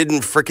years, they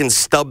didn't frickin'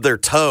 stub their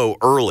toe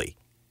early.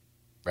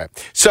 Right.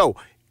 So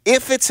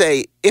if it's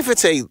a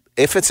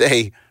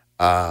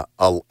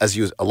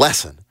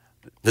lesson,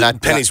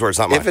 not penny's worth,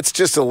 not mine. If it's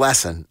just a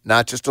lesson,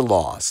 not just a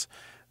loss,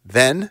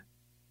 then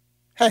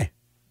hey,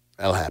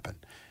 that'll happen.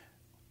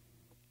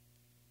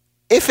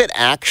 If it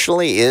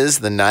actually is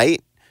the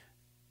night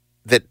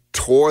that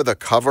tore the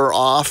cover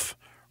off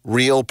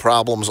real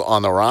problems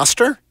on the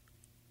roster,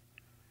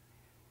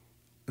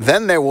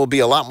 then there will be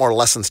a lot more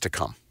lessons to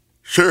come.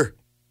 Sure.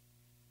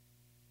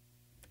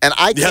 And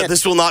I can't... Yeah,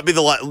 this will not be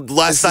the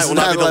last night will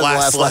not be the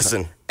last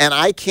lesson. And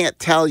I can't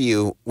tell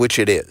you which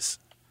it is.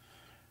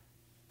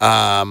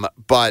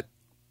 But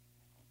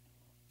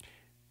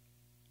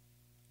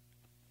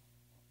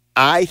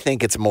I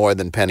think it's more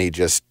than Penny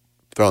just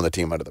throwing the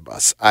team under the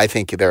bus. I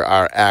think there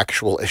are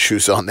actual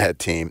issues on that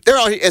team. There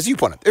are, as you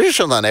pointed out, there's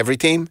issues on every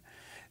team.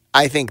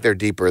 I think they're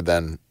deeper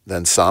than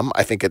some.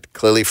 I think it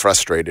clearly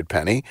frustrated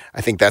Penny.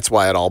 I think that's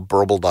why it all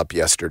burbled up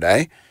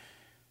yesterday.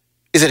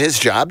 Is it his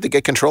job to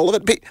get control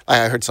of it?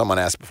 I heard someone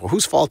ask before,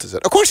 whose fault is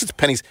it? Of course it's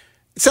Penny's.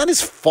 It's not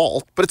his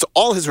fault, but it's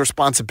all his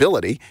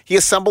responsibility. He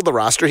assembled the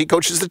roster. He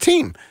coaches the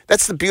team.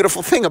 That's the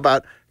beautiful thing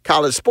about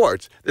college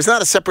sports. There's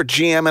not a separate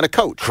GM and a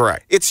coach.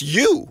 Correct. It's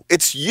you.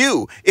 It's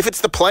you. If it's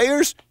the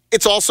players,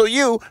 it's also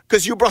you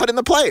because you brought in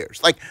the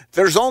players. Like,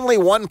 there's only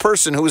one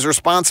person who is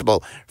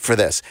responsible for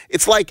this.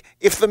 It's like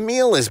if the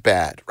meal is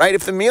bad, right?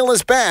 If the meal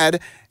is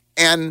bad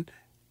and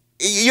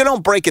you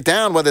don't break it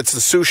down, whether it's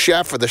the sous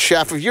chef or the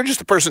chef, if you're just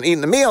the person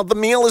eating the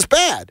meal is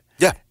bad.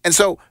 Yeah. And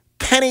so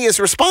Penny is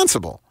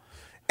responsible.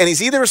 And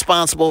he's either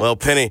responsible. Well,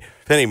 Penny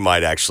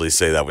might actually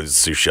say that was the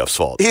sous chef's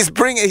fault. He's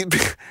bringing.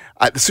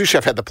 The sous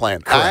chef had the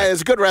plan.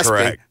 It's a good recipe.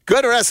 Correct.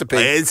 Good recipe.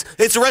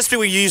 It's a recipe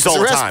we use all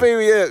the time.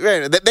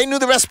 They knew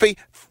the recipe.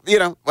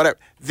 Whatever.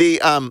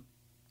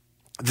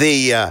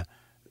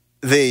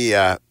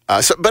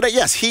 But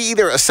yes, he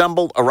either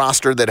assembled a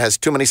roster that has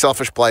too many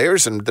selfish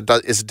players and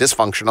that is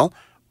dysfunctional,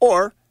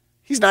 or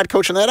he's not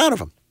coaching that out of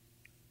them.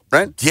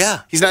 Right?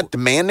 Yeah. He's not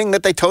demanding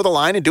that they toe the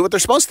line and do what they're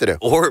supposed to do.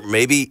 Or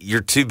maybe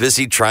you're too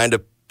busy trying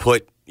to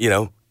put,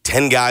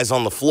 10 guys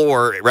on the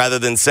floor rather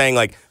than saying,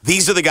 like,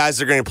 these are the guys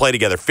that are going to play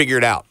together. Figure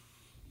it out.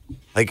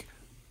 Like,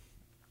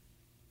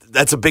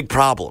 that's a big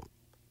problem.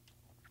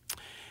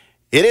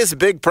 It is a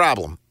big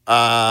problem.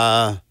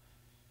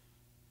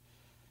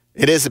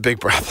 It is a big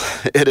problem.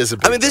 It is a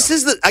big problem.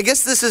 I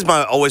guess this is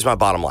always my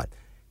bottom line.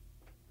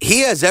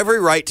 He has every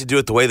right to do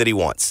it the way that he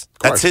wants.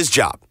 That's his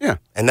job. Yeah.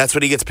 And that's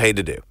what he gets paid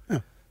to do. Yeah.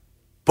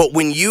 But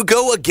when you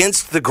go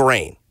against the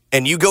grain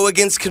and you go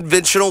against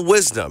conventional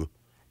wisdom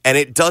and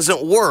it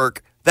doesn't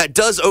work, that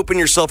does open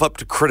yourself up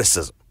to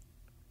criticism.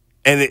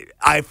 And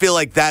I feel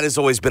like that has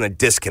always been a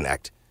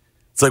disconnect.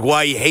 It's like, why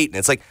are you hating?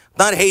 It's like,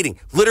 not hating.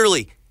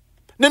 Literally,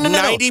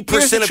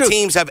 90% of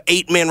teams have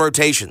 8-man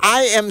rotations.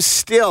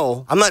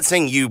 I'm not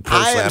saying you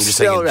personally. I'm just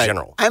saying in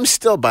general. I'm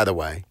still, by the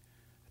way,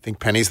 I think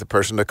Penny's the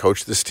person to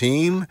coach this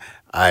team.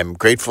 I'm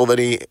grateful that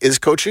he is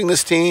coaching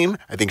this team.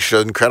 I think he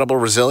showed incredible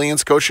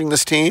resilience coaching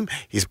this team.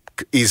 He's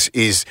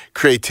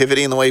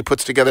creativity in the way he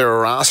puts together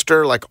a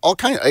roster, like all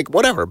kind of, like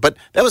whatever. But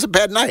that was a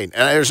bad night,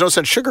 and there's no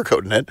sense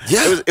sugarcoating it.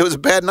 Yeah. It was a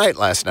bad night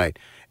last night.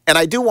 And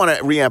I do want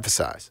to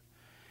reemphasize,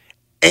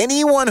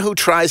 anyone who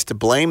tries to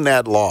blame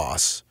that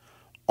loss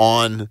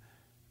on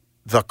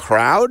the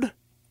crowd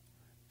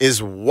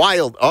is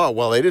wild. Oh,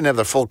 well, they didn't have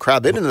the full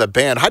crowd. They didn't have the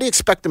band. How do you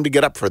expect them to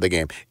get up for the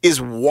game? Is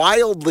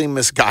wildly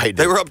misguided.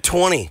 They were up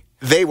 20.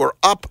 They were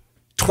up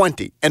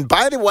 20. And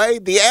by the way,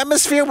 the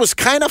atmosphere was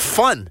kind of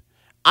fun.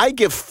 I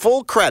give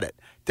full credit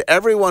to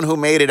everyone who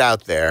made it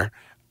out there.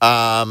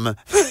 The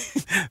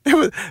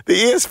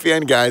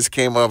ESPN guys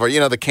came over,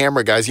 the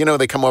camera guys,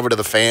 they come over to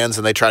the fans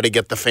and they try to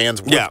get the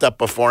fans whipped up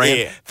beforehand.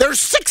 Yeah. There's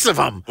 6 of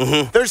them.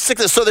 Mm-hmm. There's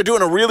 6. So they're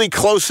doing a really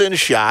close-in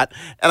shot.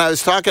 And I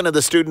was talking to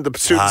the students of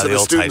the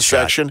student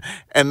section,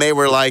 and they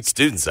were like,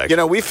 student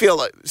section. We feel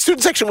like,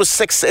 student section was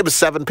 6, it was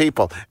 7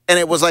 people. And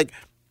it was like,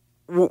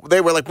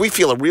 they were like, we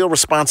feel a real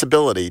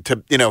responsibility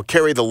to,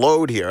 carry the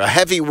load here, a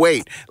heavy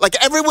weight.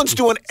 Like, everyone's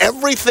doing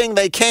everything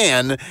they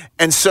can,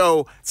 and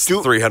so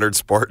 300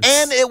 sports.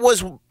 And it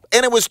was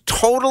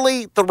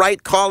totally the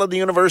right call of the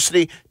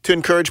university to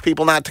encourage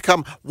people not to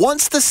come.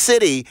 Once the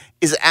city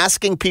is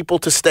asking people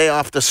to stay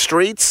off the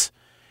streets,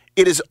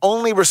 it is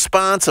only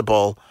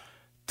responsible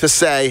to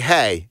say,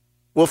 hey,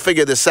 we'll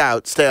figure this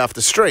out, stay off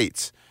the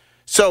streets.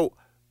 So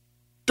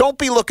don't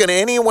be looking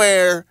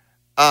anywhere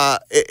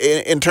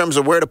in terms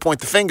of where to point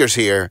the fingers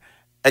here,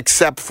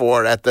 except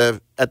for at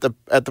the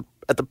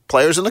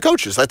players and the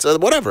coaches. That's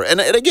whatever. And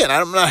again,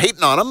 I'm not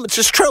hating on them. It's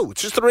just true.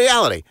 It's just the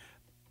reality.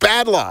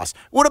 Bad loss.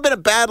 Would have been a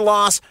bad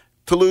loss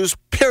to lose,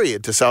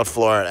 period, to South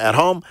Florida at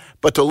home.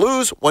 But to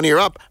lose when you're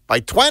up by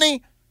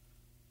 20,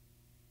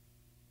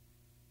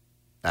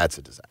 that's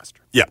a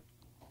disaster. Yeah.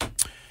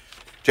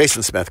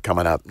 Jason Smith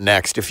coming up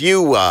next. If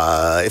you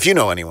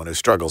know anyone who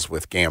struggles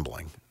with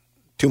gambling,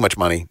 too much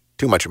money,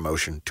 too much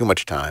emotion, too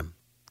much time,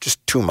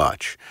 just too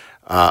much.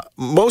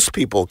 Most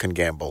people can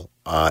gamble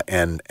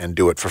and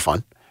do it for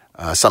fun,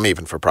 some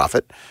even for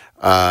profit.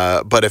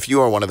 But if you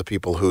are one of the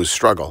people who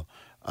struggle,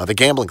 the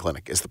Gambling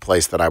Clinic is the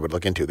place that I would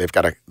look into. They've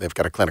got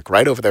a clinic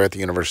right over there at the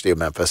University of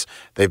Memphis.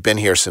 They've been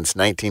here since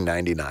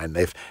 1999.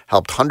 They've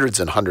helped hundreds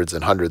and hundreds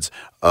and hundreds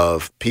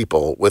of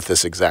people with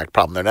this exact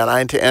problem. They're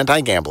not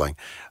anti-gambling.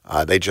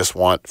 They just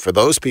want, for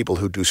those people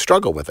who do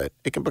struggle with it,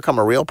 it can become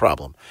a real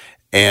problem.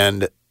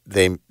 And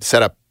they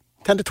set up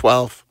 10 to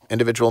 12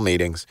 individual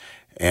meetings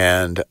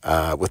and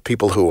with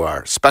people who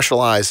are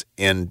specialized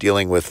in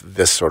dealing with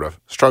this sort of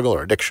struggle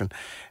or addiction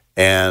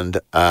and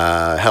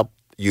help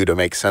you to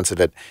make sense of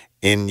it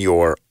in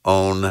your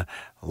own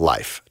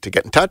life. To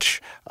get in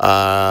touch,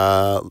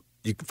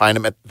 you can find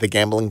them at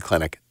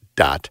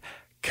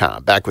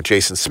thegamblingclinic.com. Back with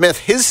Jason Smith,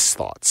 his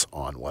thoughts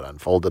on what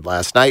unfolded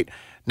last night.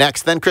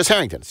 Next, then Chris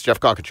Harrington. It's Jeff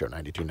Calkins Show,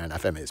 92.9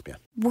 FM ESPN.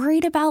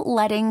 Worried about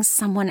letting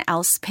someone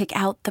else pick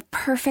out the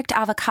perfect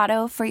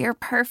avocado for your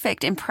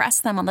perfect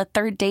impress them on the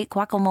third date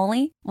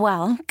guacamole?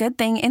 Well, good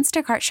thing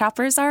Instacart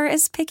shoppers are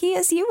as picky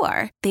as you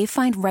are. They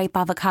find ripe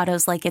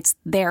avocados like it's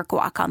their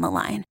guac on the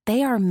line.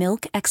 They are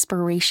milk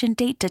expiration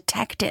date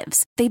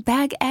detectives. They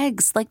bag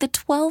eggs like the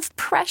 12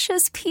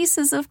 precious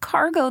pieces of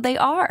cargo they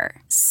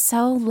are.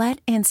 So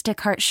let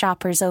Instacart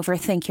shoppers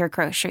overthink your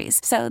groceries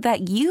so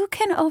that you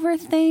can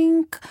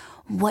overthink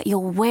what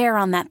you'll wear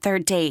on that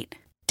third date.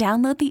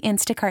 Download the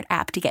Instacart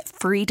app to get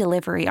free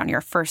delivery on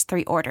your first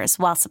 3 orders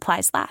while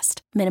supplies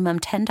last. Minimum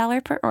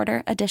 $10 per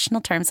order.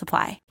 Additional terms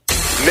apply.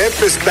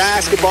 Memphis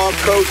basketball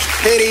coach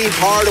Penny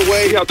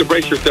Hardaway. You have to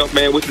brace yourself,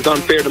 man, which is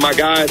unfair to my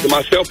guys and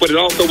myself, but it's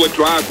also what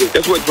drives us.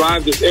 That's what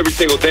drives us every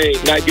single day,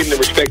 not getting the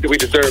respect that we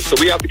deserve. So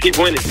we have to keep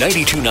winning.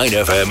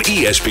 92.9 FM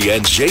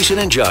ESPN's Jason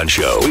and John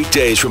Show.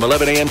 Weekdays from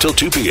 11 a.m. till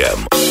 2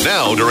 p.m.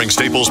 Now, during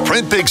Staples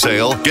Print Big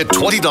Sale, get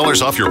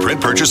 $20 off your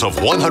print purchase of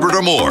 $100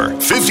 or more,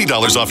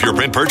 $50 off your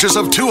print purchase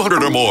of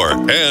 $200 or more,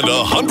 and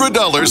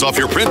 $100 off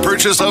your print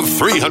purchase of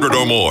 $300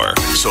 or more.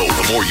 So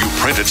the more you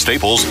print at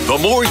Staples, the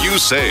more you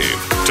save.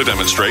 To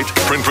demonstrate,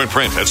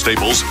 print at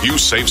Staples, you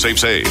save.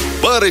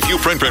 But if you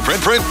print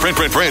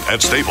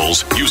at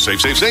Staples, you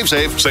save.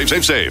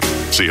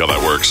 See how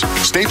that works?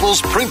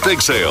 Staples Print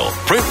Big Sale.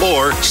 Print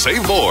more,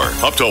 save more.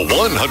 Up to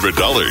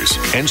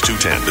 $100. Ends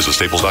 2/10. Visit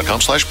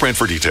staples.com/print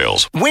for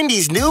details.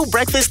 Wendy's new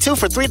breakfast 2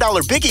 for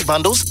 $3 Biggie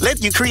Bundles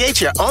let you create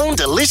your own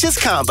delicious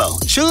combo.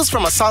 Choose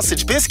from a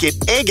sausage biscuit,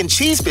 egg and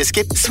cheese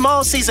biscuit,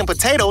 small seasoned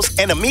potatoes,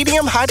 and a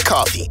medium hot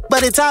coffee.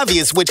 But it's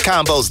obvious which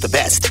combo's the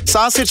best.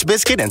 Sausage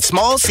biscuit and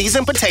small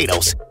seasoned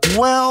potatoes.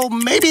 Well,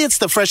 maybe it's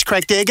the fresh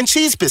cracked egg and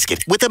cheese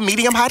biscuit with a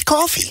medium hot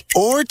coffee.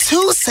 Or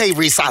 2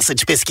 savory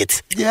sausage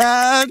biscuits.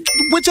 Yeah,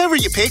 whichever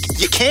you pick,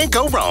 you can't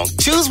go wrong.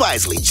 Choose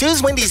wisely.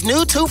 Choose Wendy's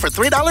new 2 for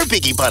 $3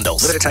 Biggie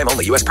Bundles. Limited time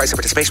only. U.S. price and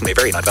participation may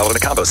vary. Not valid in a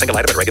combo. Single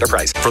item at regular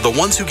price. For the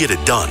ones who get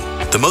it done,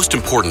 the most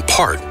important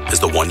part is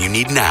the one you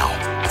need now.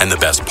 And the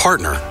best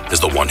partner is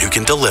the one who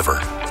can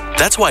deliver.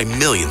 That's why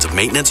millions of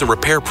maintenance and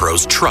repair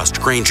pros trust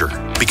Grainger,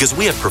 because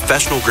we have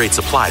professional-grade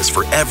supplies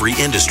for every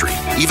industry,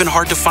 even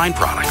hard-to-find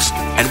products.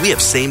 And we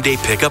have same-day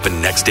pickup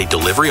and next-day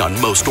delivery on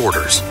most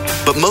orders.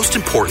 But most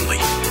importantly,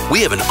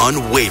 we have an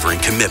unwavering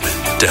commitment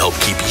to help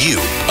keep you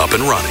up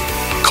and running.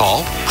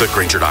 Call, click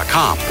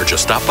Grainger.com, or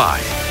just stop by.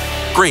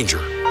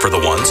 Grainger, for the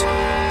ones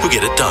who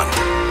get it done.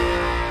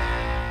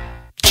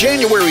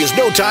 January is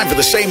no time for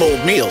the same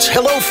old meals.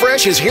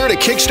 HelloFresh is here to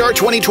kickstart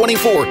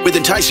 2024 with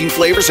enticing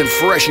flavors and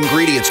fresh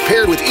ingredients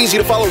paired with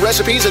easy-to-follow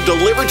recipes and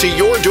delivered to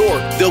your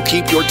door. They'll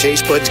keep your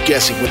taste buds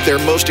guessing with their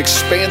most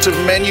expansive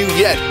menu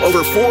yet.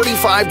 Over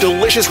 45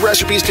 delicious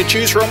recipes to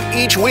choose from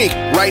each week.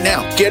 Right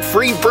now, get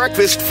free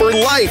breakfast for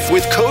life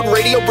with code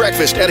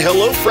RadioBreakfast at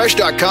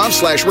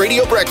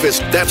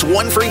HelloFresh.com/RadioBreakfast. That's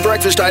 1 free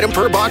breakfast item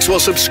per box while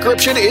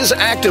subscription is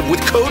active with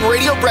code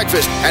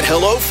RadioBreakfast at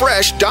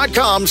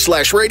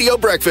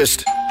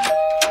HelloFresh.com/RadioBreakfast.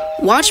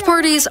 Watch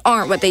parties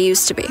aren't what they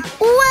used to be.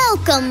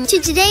 Welcome to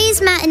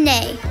today's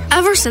matinee.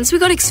 Ever since we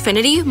got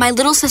Xfinity, my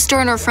little sister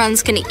and her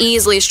friends can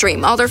easily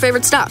stream all their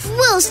favorite stuff.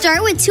 We'll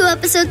start with 2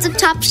 episodes of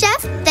Top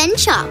Chef, then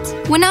Chopped.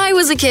 When I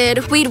was a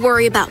kid, we'd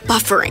worry about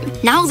buffering.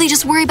 Now they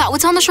just worry about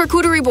what's on the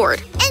charcuterie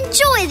board.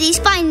 Enjoy these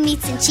fine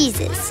meats and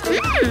cheeses.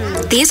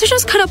 These are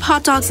just cut up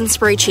hot dogs and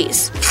spray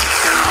cheese.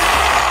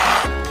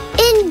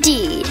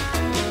 Indeed.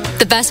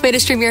 The best way to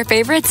stream your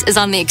favorites is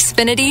on the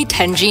Xfinity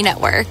 10G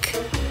network.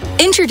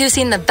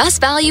 Introducing the best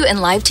value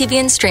in live TV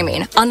and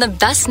streaming on the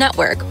best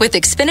network with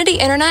Xfinity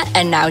Internet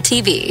and Now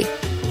TV.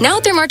 Now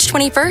through March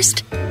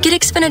 21st, get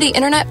Xfinity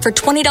Internet for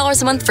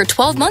 $20 a month for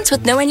 12 months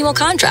with no annual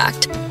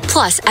contract.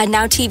 Plus, add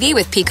Now TV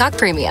with Peacock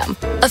Premium.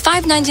 A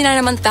 $5.99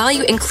 a month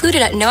value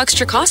included at no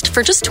extra cost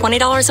for just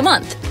 $20 a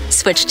month.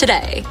 Switch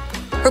today.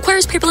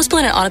 Requires paperless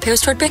billing and auto-pay with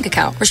stored bank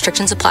account.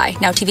 Restrictions apply.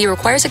 Now TV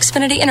requires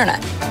Xfinity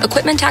Internet.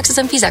 Equipment, taxes,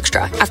 and fees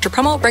extra. After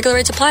promo, regular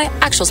rates apply.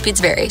 Actual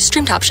speeds vary.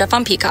 Stream Top Chef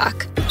on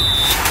Peacock.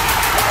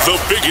 The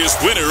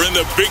biggest winner in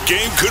the big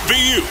game could be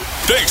you.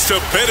 Thanks to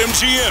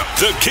BetMGM,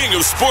 the king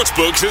of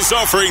sportsbooks is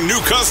offering new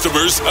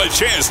customers a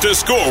chance to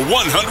score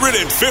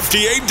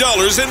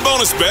 $158 in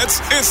bonus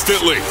bets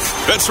instantly.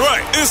 That's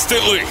right,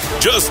 instantly.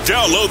 Just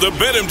download the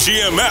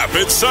BetMGM app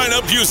and sign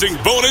up using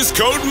bonus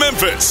code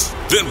MEMPHIS.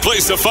 Then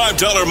place a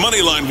 $5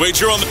 moneyline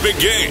wager on the big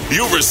game.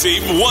 You'll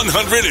receive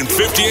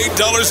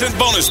 $158 in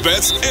bonus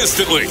bets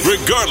instantly,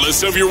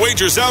 regardless of your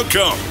wager's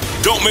outcome.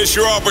 Don't miss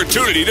your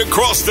opportunity to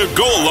cross the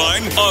goal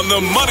line on the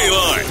money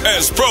line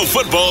as pro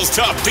football's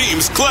top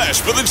teams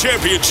clash for the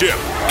championship.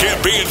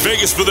 Can't be in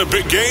Vegas for the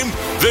big game?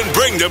 Then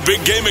bring the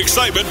big game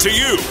excitement to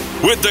you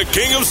with the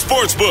king of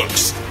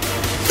sportsbooks.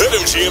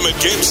 BetMGM and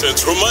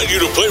GameSense remind you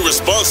to play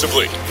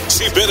responsibly.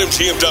 See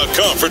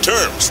BetMGM.com for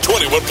terms.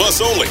 21 plus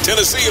only.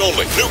 Tennessee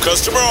only. New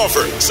customer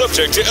offer.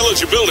 Subject to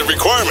eligibility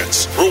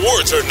requirements.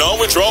 Rewards are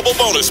non-withdrawable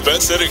bonus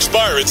bets that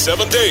expire in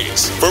 7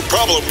 days. For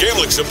problem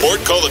gambling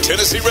support, call the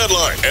Tennessee Red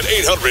Line at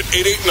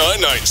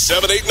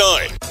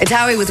 800-889-9789. It's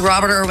Howie with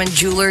Robert Irwin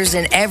Jewelers,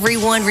 and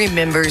everyone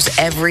remembers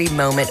every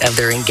moment of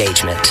their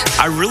engagement.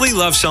 I really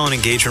love selling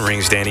engagement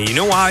rings, Danny. You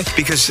know why?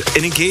 Because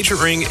an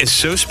engagement ring is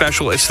so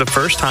special. It's the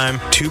first time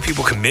two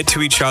people commit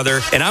to each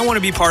other, and I want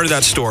to be part of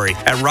that story.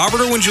 At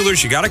Robert Irwin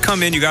Jewelers, you got to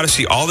come in. You got to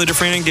see all the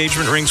different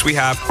engagement rings we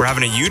have. We're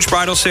having a huge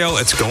bridal sale.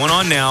 It's going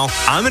on now.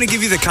 I'm going to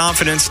give you the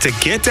confidence to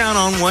get down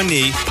on one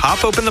knee,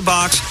 pop open the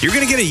box. You're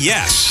going to get a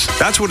yes.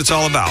 That's what it's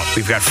all about.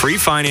 We've got free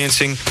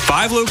financing,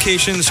 5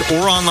 locations,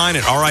 or online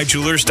at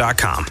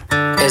rijewelers.com.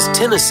 As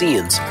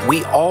Tennesseans,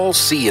 we all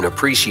see and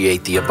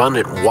appreciate the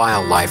abundant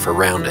wildlife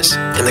around us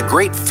and the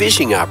great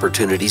fishing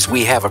opportunities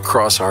we have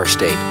across our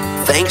state,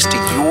 thanks to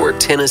your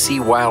Tennessee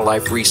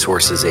Wildlife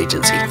Resources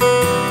Agency.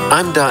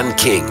 I'm Don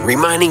King,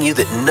 reminding you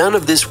that none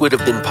of this would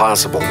have been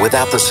possible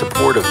without the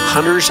support of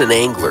hunters and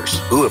anglers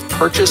who have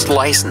purchased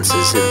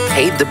licenses and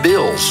paid the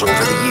bills over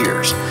the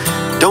years.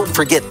 Don't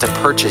forget to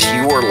purchase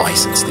your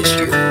license this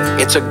year.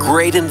 It's a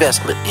great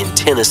investment in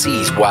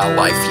Tennessee's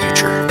wildlife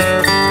future.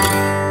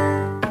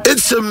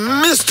 It's a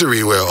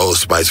mystery where Old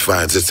Spice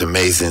finds its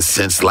amazing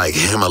scents like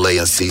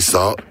Himalayan sea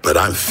salt, but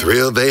I'm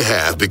thrilled they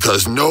have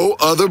because no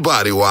other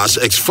body wash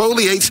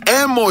exfoliates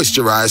and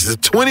moisturizes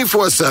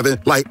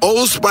 24/7 like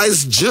Old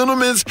Spice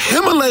Gentleman's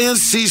Himalayan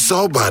sea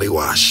salt body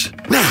wash.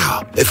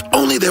 Now, if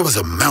only there was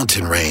a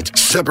mountain range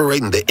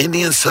separating the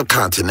Indian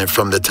subcontinent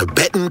from the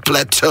Tibetan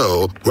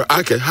plateau where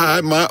I could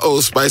hide my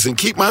Old Spice and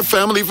keep my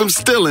family from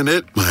stealing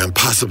it, my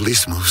impossibly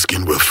smooth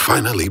skin will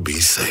finally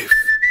be safe.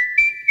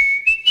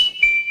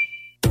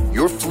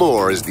 Your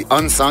floor is the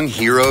unsung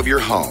hero of your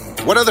home.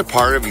 What other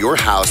part of your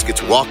house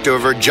gets walked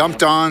over,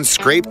 jumped on,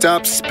 scraped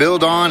up,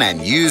 spilled on,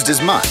 and used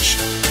as much?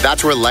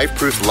 That's where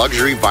LifeProof's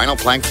luxury vinyl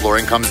plank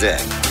flooring comes in.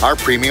 Our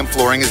premium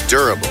flooring is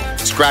durable,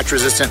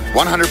 scratch-resistant,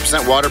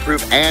 100%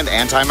 waterproof, and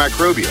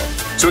antimicrobial,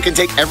 so it can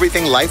take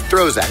everything life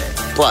throws at it.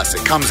 Plus,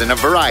 it comes in a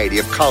variety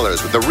of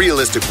colors with a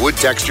realistic wood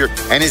texture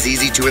and is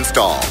easy to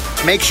install.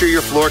 Make sure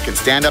your floor can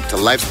stand up to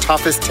life's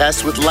toughest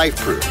tests with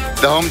LifeProof.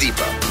 The Home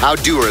Depot. How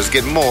doers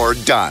get more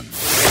done.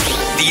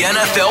 The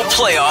NFL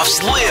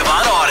playoffs live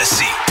on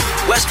Odyssey.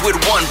 Westwood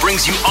One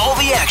brings you all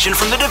the action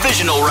from the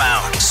divisional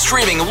round,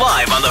 streaming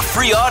live on the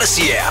free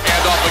Odyssey app.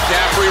 And off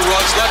McCaffrey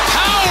runs left,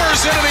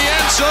 powers into the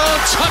end zone,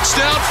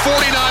 touchdown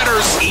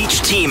 49ers. Each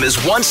team is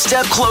one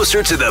step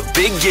closer to the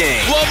big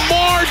game.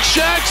 Lamar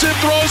Jackson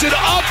throws it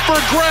up for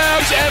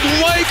grabs and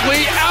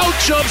likely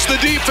out-jumps the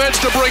defense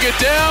to bring it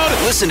down.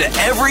 Listen to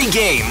every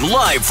game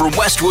live from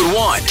Westwood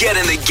One. Get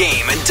in the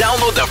game and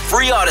download the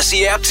free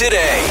Odyssey app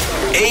today.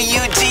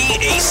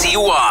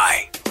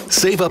 AUDACY.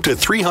 Save up to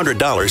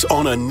 $300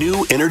 on a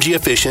new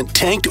energy-efficient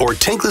tanked or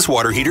tankless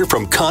water heater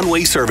from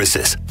Conway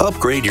Services.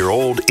 Upgrade your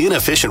old,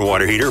 inefficient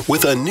water heater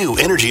with a new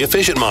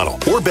energy-efficient model.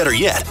 Or better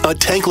yet, a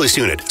tankless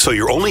unit, so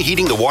you're only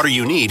heating the water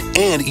you need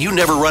and you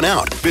never run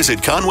out. Visit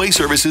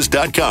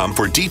ConwayServices.com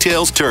for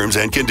details, terms,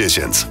 and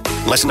conditions.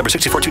 License number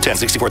 64210,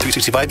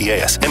 64365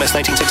 EAS, MS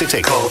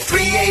 19668. Call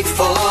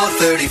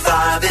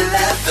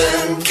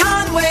 384-3511.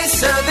 Conway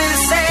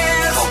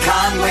Services. Call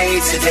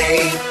Conway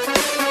today.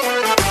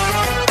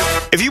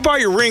 If you buy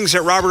your rings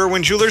at Robert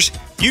Irwin Jewelers,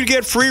 you'd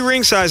get free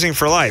ring sizing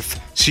for life,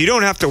 so you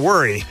don't have to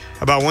worry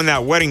about when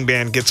that wedding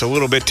band gets a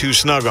little bit too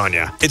snug on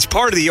you. It's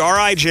part of the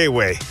RIJ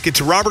way. Get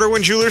to Robert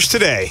Irwin Jewelers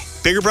today.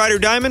 Bigger, brighter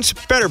diamonds,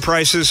 better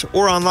prices,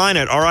 or online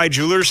at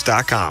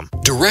rijewelers.com.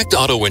 Direct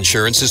Auto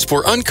Insurance is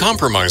for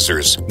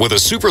uncompromisers. With a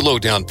super low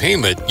down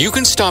payment, you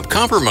can stop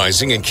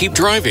compromising and keep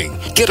driving.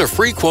 Get a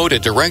free quote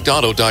at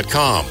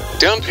directauto.com.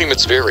 Down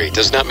payments vary,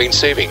 does not mean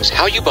savings.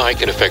 How you buy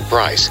can affect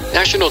price.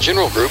 National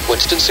General Group,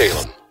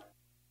 Winston-Salem.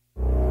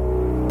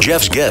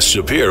 Jeff's guests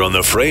appear on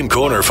the Frame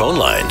Corner phone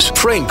lines.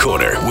 Frame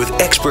Corner, with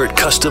expert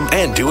custom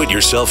and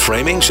do-it-yourself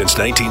framing since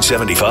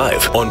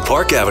 1975 on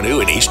Park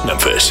Avenue in East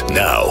Memphis.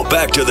 Now,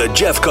 back to the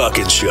Geoff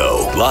Calkins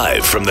Show,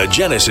 live from the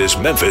Genesis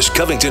Memphis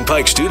Covington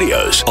Pike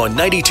Studios on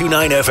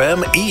 92.9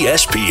 FM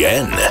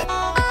ESPN.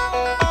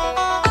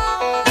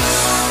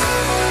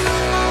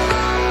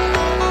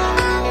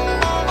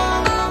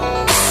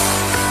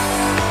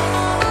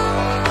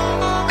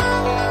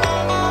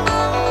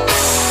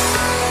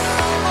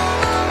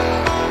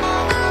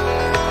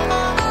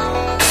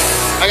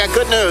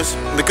 Good news.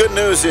 The good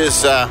news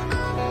is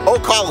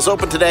Oak Hall is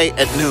open today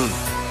at noon.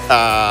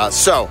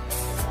 So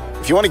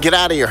if you want to get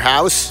out of your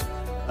house,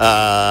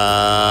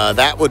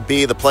 that would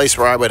be the place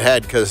where I would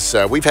head, because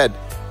we've had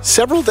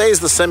several days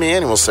of the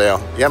semi-annual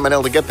sale. You haven't been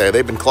able to get there.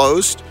 They've been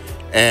closed,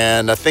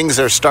 and things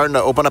are starting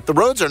to open up. The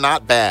roads are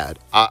not bad.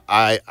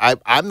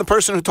 I'm the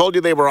person who told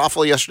you they were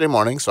awful yesterday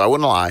morning, so I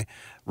wouldn't lie.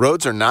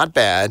 Roads are not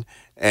bad.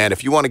 And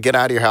if you want to get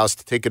out of your house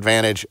to take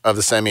advantage of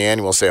the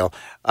semi-annual sale,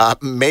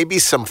 maybe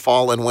some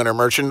fall and winter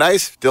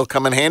merchandise still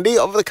come in handy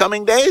over the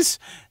coming days,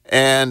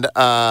 and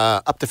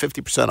up to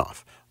 50%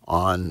 off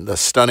on the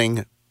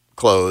stunning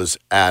close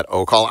at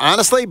O'Call.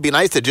 Honestly, it'd be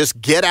nice to just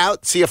get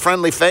out, see a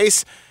friendly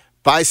face,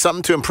 buy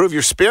something to improve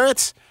your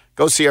spirits.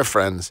 Go see our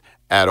friends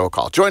at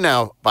O'Call. Joined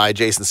now by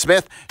Jason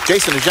Smith.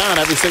 Jason and John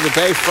every single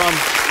day from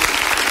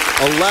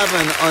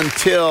 11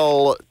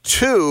 until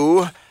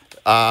 2.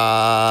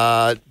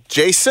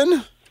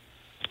 Jason,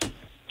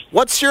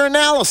 what's your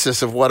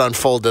analysis of what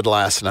unfolded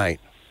last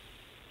night?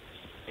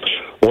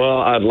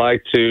 Well, I'd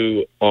like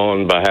to,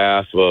 on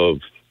behalf of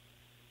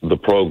the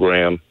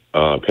program,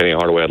 Penny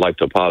Hardaway, I'd like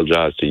to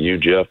apologize to you,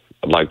 Geoff.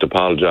 I'd like to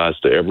apologize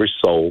to every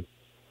soul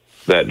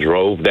that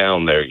drove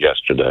down there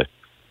yesterday.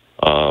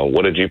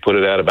 What did you put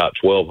it at? About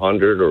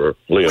 1,200 or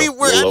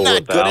I'm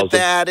not good at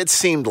that. It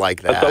seemed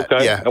like that. That's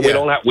okay. Yeah, and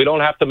we don't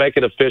have to make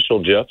it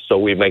official, Geoff. So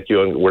we make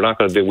you. We're not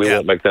going to do. We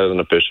won't make that an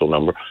official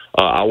number.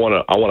 I want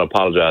to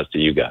apologize to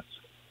you guys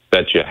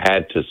that you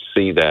had to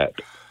see that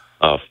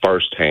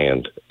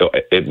firsthand.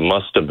 It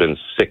must have been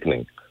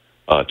sickening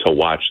to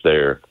watch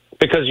there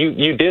because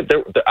you did.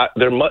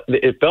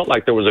 It felt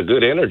like there was a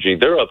good energy.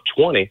 They're up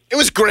 20. It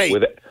was great.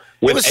 With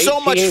it was so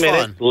much 18 fun.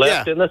 minutes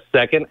left in the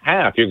second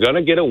half, you're going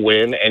to get a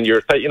win, and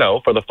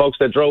for the folks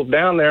that drove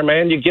down there,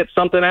 man, you get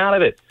something out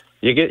of it.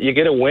 You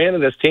get a win,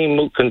 and this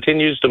team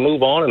continues to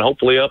move on, and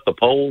hopefully up the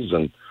polls.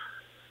 And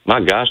my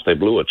gosh, they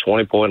blew a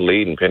 20-point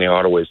lead, and Penny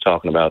Hardaway's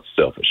talking about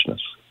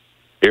selfishness.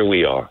 Here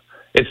we are.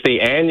 It's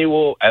the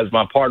annual, as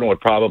my partner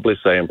would probably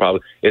say,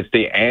 it's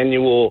the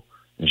annual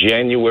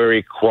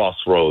January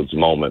crossroads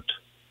moment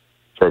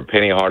for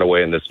Penny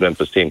Hardaway and this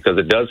Memphis team, because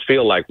it does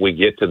feel like we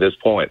get to this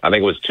point. I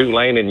think it was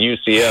Tulane and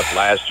UCF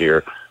last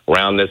year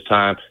around this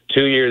time.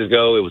 2 years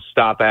ago, it was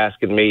Stop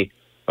Asking Me,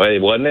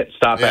 wasn't it?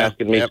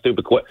 Asking Me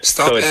stupid questions.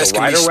 Stop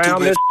asking me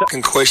stupid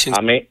fucking questions.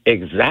 I mean,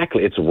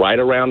 exactly. It's right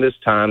around this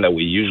time that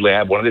we usually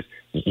have one of this.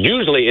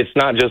 Usually it's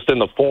not just in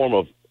the form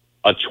of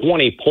a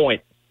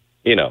 20-point,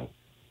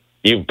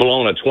 you've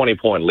blown a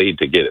 20-point lead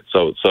to get it.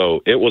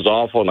 So it was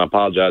awful, and I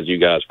apologize to you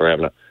guys for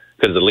having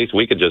because at least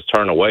we could just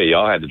turn away.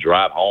 Y'all had to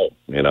drive home,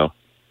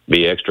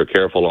 Be extra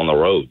careful on the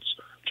roads.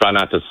 Try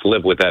not to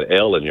slip with that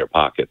L in your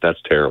pocket.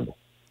 That's terrible.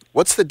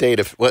 What's the date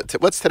of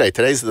what's today?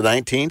 Today's the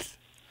 19th?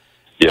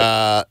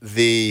 Yeah.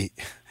 The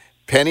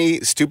Penny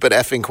Stupid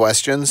Effing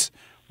Questions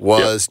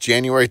was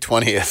January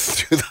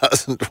 20th,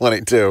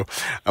 2022.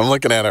 I'm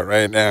looking at it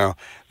right now.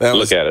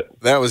 Look at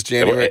it. That was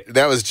January.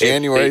 That was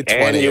January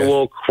 20th.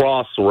 Annual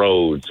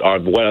crossroads. Are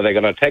they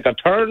going to take a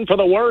turn for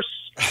the worse,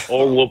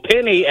 or will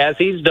Penny, as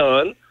he's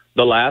done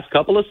the last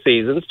couple of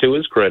seasons, to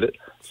his credit,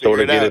 sort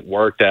of get it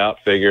worked out,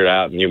 figure it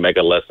out, and you make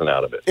a lesson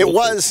out of it? It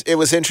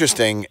was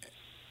interesting.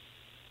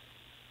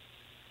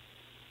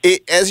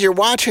 As you're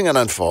watching it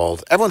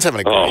unfold, everyone's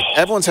having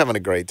a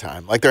great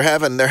time. Like they're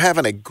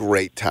having a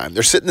great time.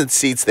 They're sitting in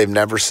seats they've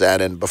never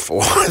sat in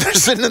before. They're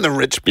sitting in the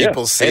rich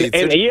people's seats.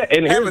 And here's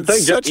the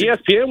thing: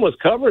 ESPN was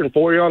covering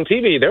for you on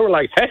TV. They were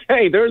like,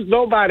 "Hey, there's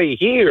nobody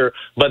here,"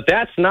 but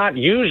that's not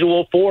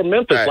usual for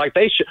Memphis. Right. Like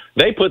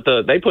they put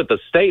the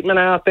statement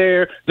out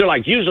there. They're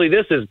like, "Usually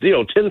this is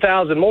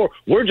 10,000 more."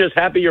 We're just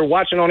happy you're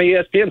watching on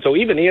ESPN. So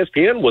even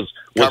ESPN was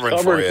covering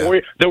for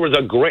you. There was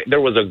a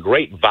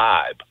great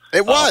vibe.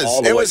 It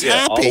was. It was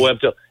happy. All the way up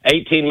to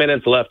 18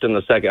 minutes left in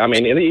the second. I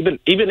mean,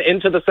 even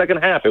into the second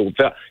half,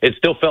 it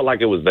still felt like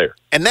it was there.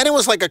 And then it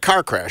was like a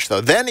car crash,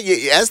 though. Then,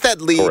 as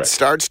that lead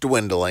starts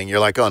dwindling,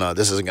 you're like, "Oh no,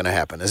 this isn't going to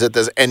happen." Is it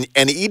this? And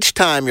each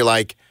time you're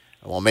like,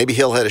 "Well, maybe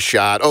he'll hit a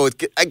shot. Oh,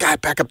 I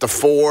got back up to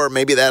 4.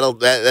 Maybe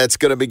that's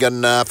going to be good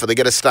enough, or they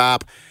get a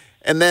stop."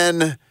 And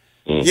then.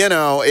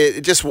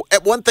 It just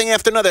one thing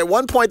after another. At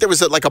one point, there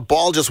was a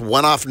ball just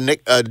went off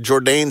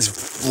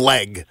Jourdain's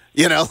leg.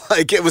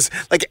 It was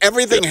like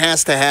everything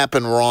has to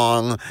happen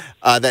wrong.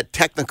 That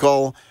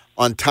technical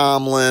on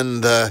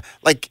Tomlin,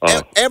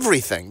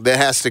 everything that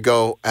has to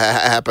go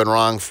happen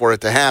wrong for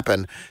it to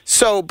happen.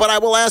 So, but I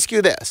will ask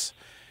you this: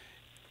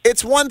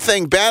 it's one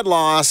thing, bad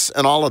loss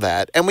and all of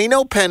that, and we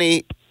know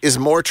Penny is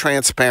more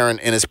transparent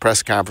in his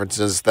press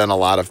conferences than a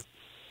lot of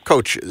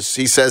coaches.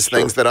 He says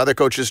things that other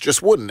coaches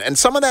just wouldn't. And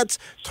some of that's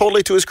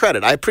totally to his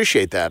credit. I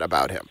appreciate that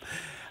about him.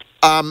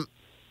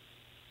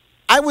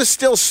 I was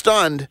still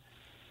stunned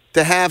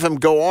to have him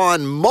go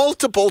on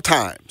multiple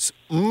times,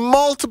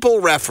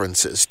 multiple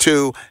references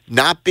to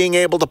not being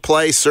able to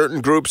play certain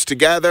groups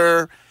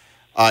together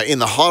in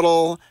the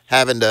huddle,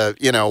 having to,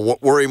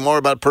 worry more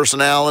about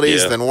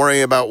personalities than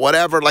worry about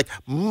whatever. Like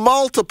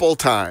multiple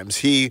times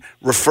he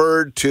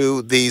referred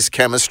to these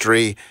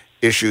chemistry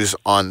issues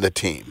on the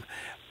team.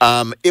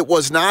 It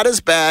was not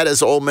as bad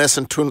as Ole Miss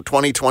in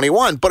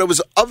 2021, but it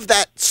was of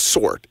that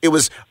sort. It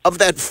was of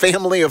that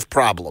family of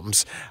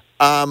problems.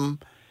 Do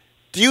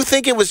you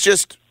think it was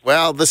just,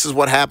 this is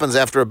what happens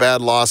after a bad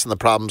loss and the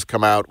problems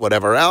come out,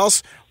 whatever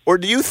else? Or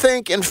do you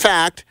think, in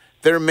fact,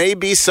 there may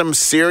be some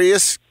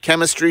serious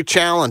chemistry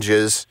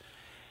challenges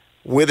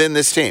within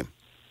this team?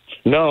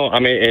 No, I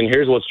mean, and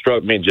here's what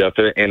struck me, Geoff,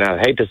 and I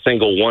hate to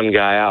single one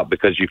guy out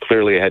because you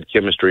clearly had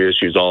chemistry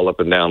issues all up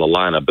and down the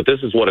lineup, but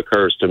this is what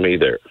occurs to me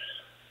there.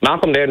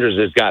 Malcolm Dandridge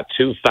has got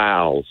 2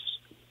 fouls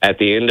at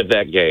the end of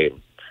that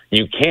game.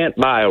 You can't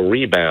buy a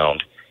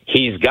rebound.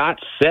 He's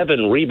got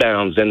 7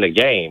 rebounds in the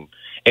game,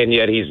 and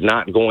yet he's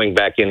not going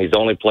back in. He's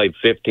only played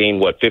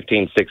 15,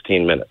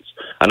 16 minutes.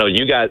 I know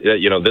you guys,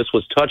 this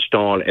was touched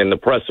on in the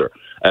presser.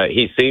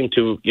 He seemed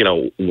to,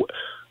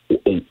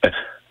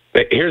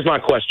 here's my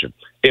question.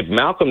 If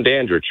Malcolm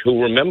Dandridge,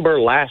 who remember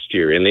last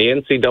year in the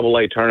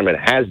NCAA tournament,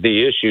 has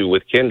the issue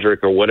with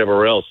Kendrick or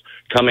whatever else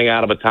coming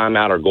out of a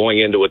timeout or going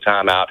into a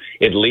timeout,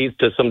 it leads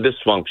to some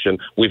dysfunction.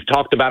 We've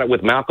talked about it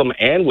with Malcolm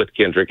and with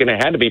Kendrick, and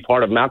it had to be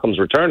part of Malcolm's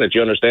return that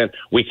you understand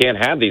we can't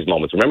have these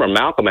moments. Remember,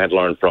 Malcolm had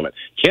learned from it.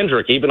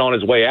 Kendrick, even on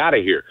his way out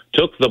of here,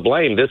 took the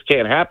blame. This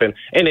can't happen.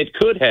 And it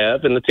could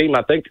have, and the team,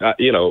 I think,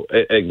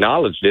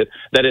 acknowledged it,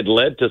 that it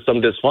led to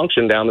some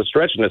dysfunction down the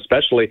stretch, and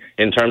especially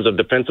in terms of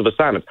defensive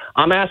assignments.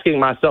 I'm asking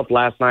myself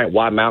last night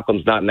why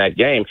Malcolm's not in that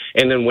game.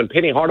 And then when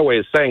Penny Hardaway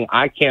is saying,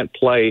 I can't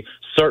play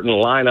certain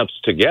lineups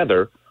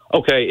together,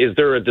 okay, is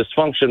there a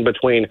dysfunction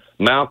between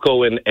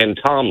Malco and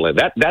Tomlin?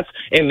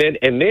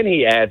 And then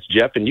he adds,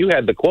 Geoff, and you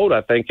had the quote,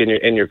 I think,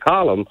 in your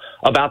column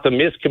about the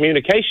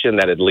miscommunication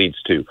that it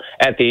leads to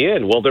at the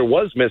end. Well, there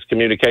was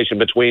miscommunication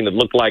between, it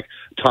looked like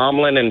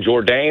Tomlin and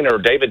Jourdain or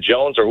David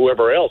Jones or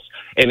whoever else.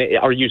 And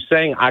are you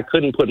saying I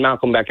couldn't put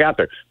Malcolm back out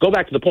there? Go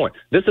back to the point.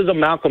 This is a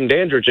Malcolm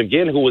Dandridge,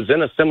 again, who was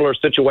in a similar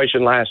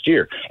situation last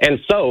year. And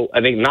so,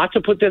 I think, not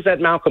to put this at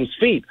Malcolm's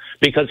feet,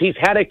 because he's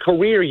had a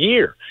career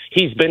year.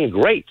 He's been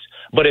great.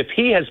 But if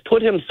he has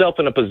put himself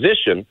in a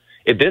position,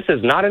 if this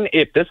is not an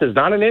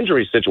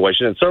injury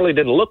situation, it certainly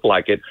didn't look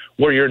like it,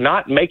 where you're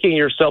not making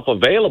yourself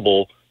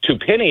available to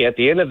Penny at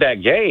the end of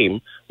that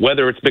game,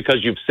 whether it's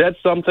because you've said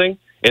something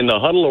in the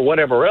huddle or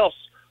whatever else,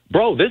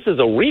 bro, this is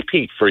a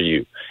repeat for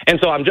you. And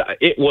so I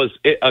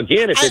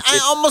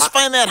almost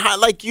find that hard.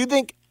 Like, you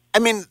think, I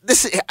mean,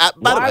 this is,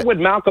 why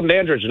would Malcolm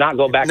Dandridge not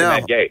go back in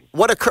that game?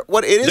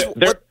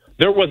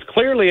 There was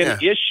clearly an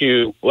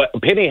issue.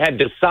 Penny had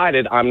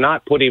decided, I'm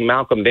not putting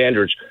Malcolm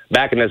Dandridge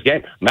back in this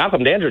game.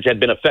 Malcolm Dandridge had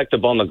been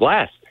effective on the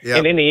glass. Yep.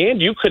 And in the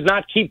end, you could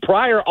not keep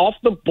Pryor off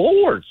the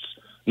boards.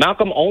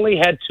 Malcolm only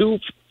had two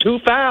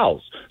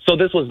fouls. So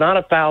this was not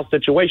a foul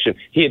situation.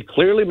 He had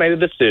clearly made a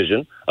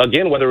decision.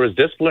 Again, whether it was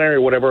disciplinary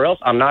or whatever else,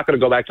 I'm not going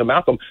to go back to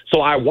Malcolm.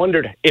 So I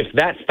wondered if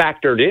that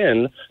factored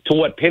in to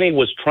what Penny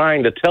was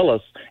trying to tell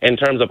us in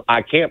terms of,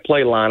 I can't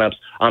play lineups.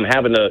 I'm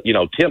having to,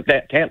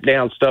 tamp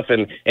down stuff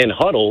in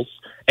huddles.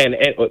 And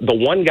the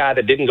one guy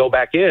that didn't go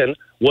back in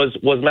was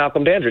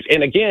Malcolm Dandridge.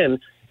 And again,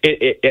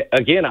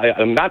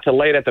 I'm not to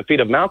lay it at the feet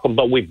of Malcolm,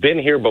 but we've been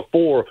here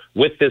before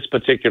with this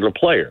particular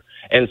player.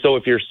 And so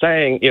if you're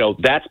saying,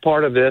 that's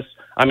part of this,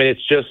 I mean,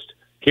 it's just,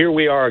 here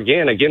we are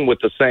again with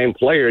the same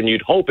player, and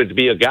you'd hope it to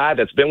be a guy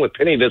that's been with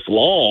Penny this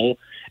long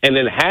and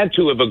then had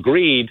to have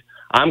agreed,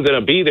 I'm going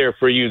to be there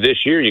for you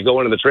this year. You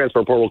go into the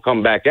transfer portal,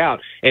 come back out,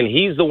 and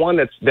he's the one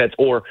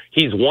or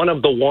he's one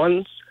of the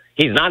ones.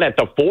 He's not at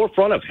the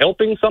forefront of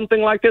helping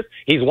something like this.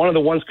 He's one of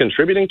the ones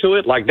contributing to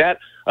it like that.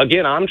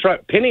 Again,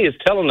 Penny is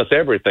telling us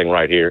everything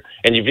right here,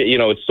 and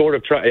it's sort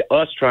of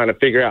us trying to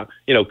figure out,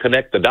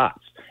 connect the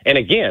dots. And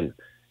again,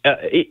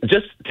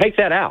 just take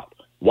that out.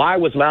 Why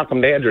was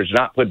Malcolm Dandridge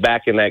not put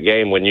back in that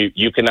game when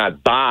you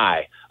cannot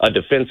buy a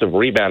defensive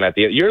rebound at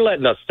the end? You're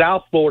letting a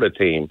South Florida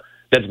team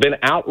that's been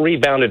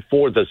out-rebounded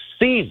for the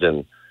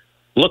season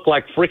look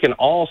like freaking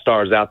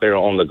all-stars out there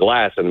on the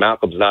glass, and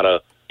Malcolm's not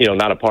a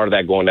part of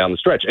that going down the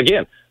stretch.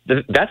 Again,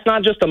 that's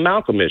not just a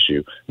Malcolm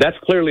issue. That's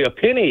clearly a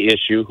Penny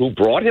issue, who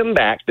brought him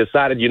back,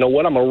 decided, you know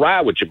what, I'm going to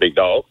ride with you, big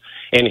dog.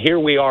 And here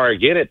we are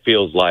again, it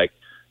feels like,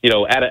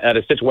 at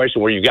a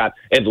situation where you got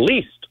at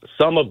least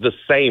some of the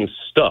same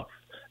stuff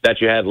that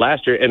you had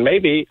last year, and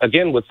maybe,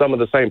 again, with some of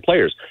the same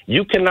players.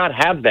 You cannot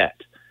have that.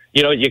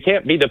 You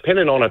can't be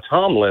dependent on a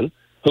Tomlin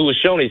who has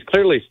shown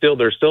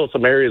there's still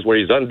some areas where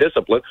he's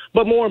undisciplined,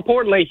 but more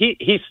importantly,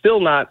 he's still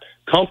not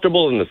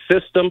comfortable in the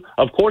system.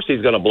 Of course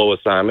he's going to blow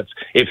assignments.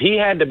 If he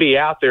had to be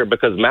out there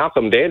because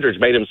Malcolm Dandridge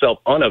made himself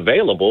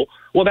unavailable,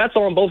 well, that's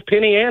on both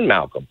Penny and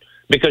Malcolm,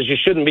 because you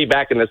shouldn't be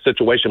back in this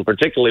situation,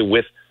 particularly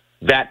with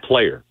that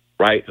player,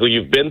 right, who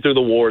you've been through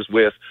the wars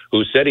with,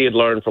 who said he had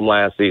learned from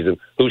last season,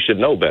 who should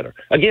know better.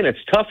 Again, it's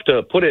tough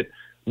to put it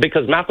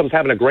because Malcolm's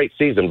having a great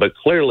season, but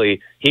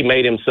clearly he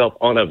made himself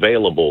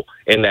unavailable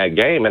in that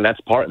game, and that's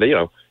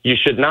you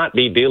should not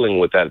be dealing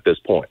with that at this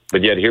point.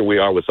 But yet here we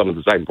are with some of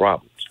the same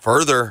problems.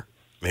 Further,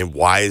 I mean,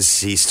 why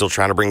is he still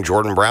trying to bring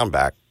Jordan Brown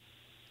back?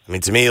 I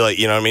mean, to me,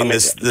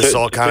 this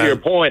all kind of... To your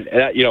point,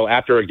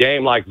 after a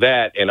game like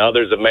that, and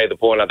others have made the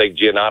point, I think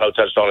Giannotto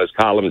touched on his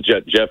column,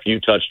 Geoff, you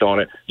touched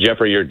on it.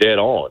 Jeffrey, you're dead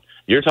on.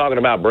 You're talking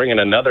about bringing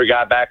another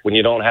guy back when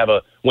you don't have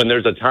when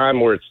there's a time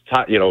where it's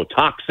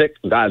toxic.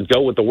 Guys,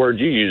 go with the word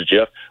you use,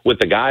 Geoff, with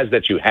the guys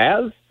that you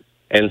have.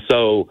 And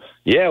so,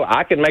 yeah,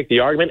 I can make the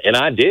argument, and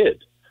I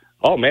did.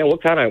 Oh man,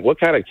 what kind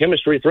of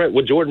chemistry threat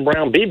would Jordan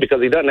Brown be?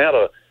 Because he doesn't have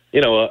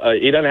he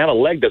doesn't have a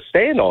leg to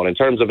stand on in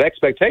terms of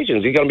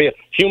expectations. He's going to be a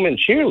human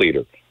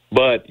cheerleader,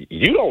 but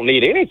you don't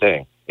need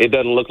anything. It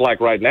doesn't look like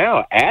right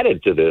now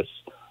added to this,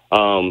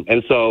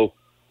 and so.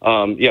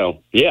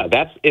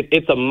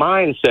 It's a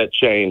mindset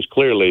change,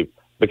 clearly,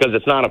 because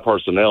it's not a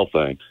personnel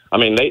thing. I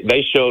mean,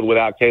 they showed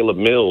without Caleb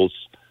Mills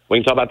we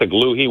can talk about the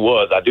glue he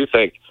was. I do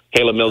think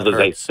Caleb Mills is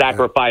a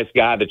sacrifice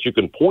guy that you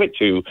can point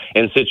to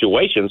in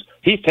situations.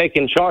 He's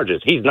taking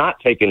charges. He's not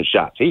taking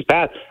shots. He's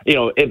fast.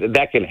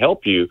 That can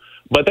help you.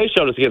 But they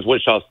showed us against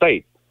Wichita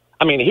State.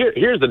 I mean,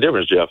 here's the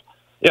difference, Geoff.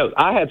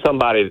 I had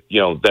somebody,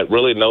 that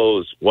really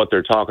knows what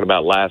they're talking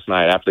about last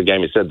night after the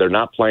game. He said they're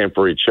not playing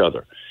for each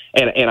other.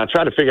 And I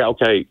tried to figure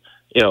out, okay,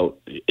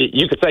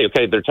 you could say,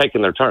 okay, they're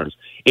taking their turns.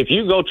 If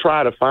you go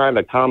try to find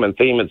a common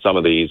theme in some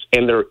of these,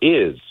 and there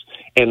is,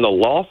 in the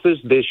losses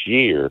this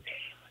year,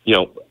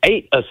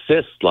 8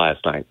 assists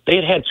last night. They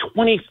had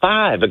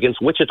 25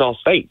 against Wichita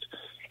State.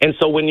 And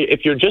so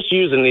if you're just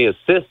using the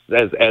assists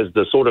as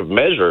the sort of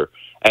measure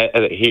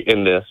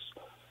in this,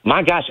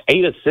 my gosh,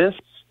 8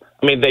 assists.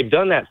 I mean, they've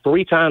done that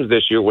 3 times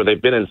this year where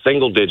they've been in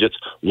single digits.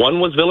 One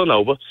was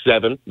Villanova,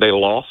 7. They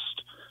lost.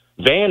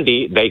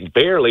 Vandy, they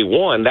barely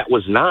won. That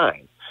was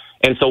 9.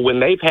 And so when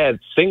they've had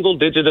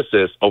single-digit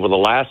assists over the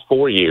last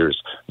 4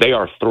 years, they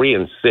are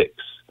 3-6.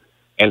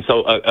 And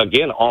so,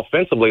 again,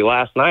 offensively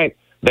last night,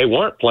 they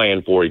weren't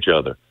playing for each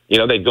other.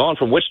 They'd gone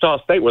from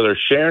Wichita State where they're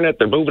sharing it,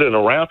 they're moving it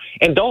around.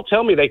 And don't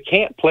tell me they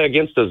can't play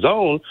against a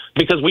zone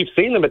because we've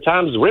seen them at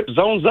times rip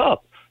zones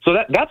up. So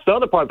that's the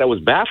other part that was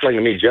baffling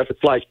to me, Geoff.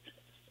 It's like,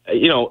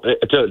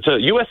 to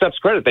USF's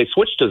credit, they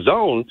switched to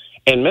zone,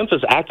 and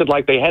Memphis acted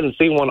like they hadn't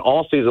seen one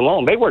all season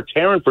long. They were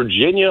tearing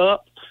Virginia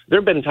up. There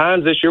have been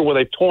times this year where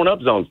they've torn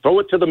up zones. Throw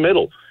it to the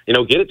middle.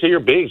 Get it to your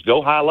bigs.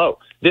 Go high-low.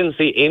 Didn't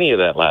see any of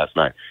that last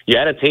night. You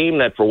had a team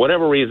that, for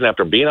whatever reason,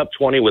 after being up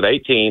 20 with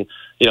 18,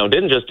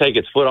 didn't just take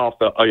its foot off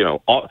the,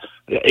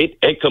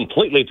 it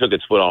completely took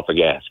its foot off the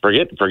gas.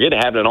 Forget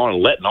having it on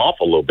and letting off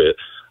a little bit.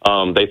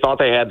 They thought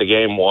they had the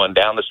game won.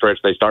 Down the stretch,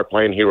 they start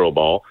playing hero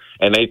ball,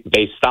 and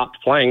they stopped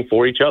playing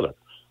for each other.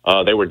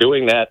 They were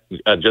doing that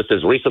just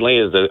as recently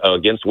as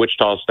against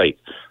Wichita State.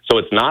 So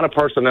it's not a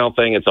personnel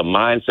thing; it's a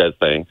mindset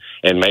thing.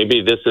 And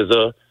maybe this is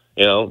the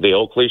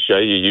old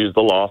cliche: you use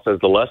the loss as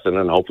the lesson,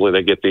 and hopefully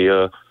they get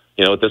the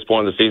at this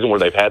point in the season where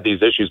they've had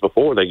these issues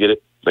before, they get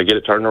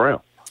it turned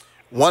around.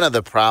 One of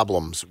the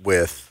problems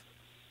with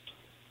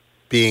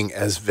being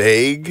as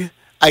vague,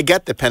 I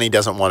get that Penny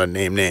doesn't want to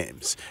name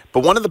names,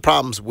 but one of the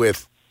problems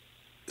with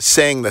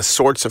saying the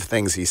sorts of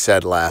things he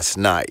said last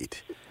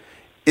night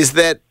is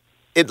that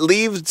it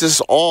leaves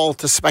us all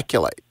to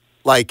speculate.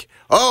 Like,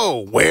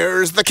 oh,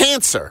 where's the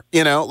cancer?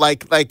 And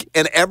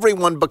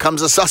everyone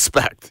becomes a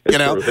suspect. It's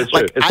true.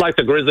 It's like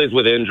the Grizzlies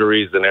with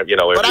injuries, and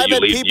But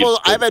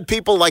I've had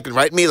people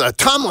write me that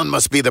Tomlin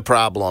must be the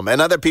problem,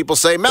 and other people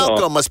say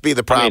Malcolm must be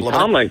the problem.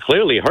 Tomlin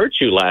clearly hurt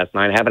you last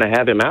night, having to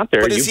have him out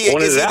there.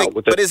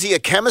 Is he a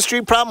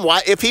chemistry problem?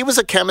 Why? If he was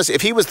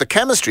the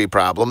chemistry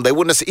problem, they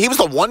wouldn't have. He was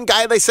the one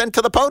guy they sent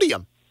to the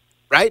podium,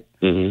 right?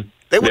 Mm-hmm.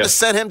 They would have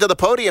sent him to the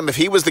podium if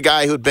he was the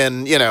guy who'd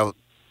been,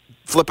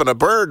 flipping a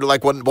bird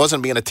like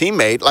wasn't being a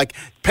teammate. Like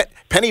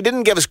Penny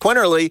didn't give us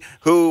Quinterly,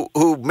 who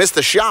missed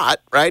the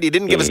shot, right? He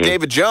didn't give us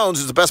David Jones,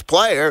 who's the best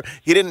player.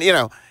 He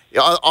didn't,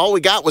 all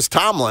we got was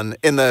Tomlin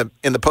in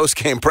the post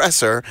game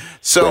presser.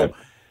 So, right.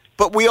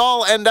 But we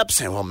all end up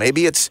saying, well,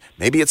 maybe it's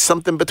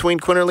something between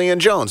Quinterly and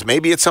Jones.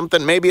 Maybe it's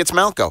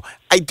Malco.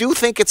 I do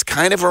think it's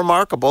kind of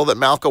remarkable that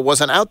Malco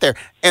wasn't out there,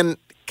 and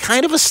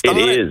kind of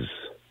astounding. It is.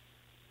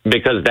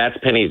 Because that's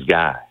Penny's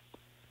guy.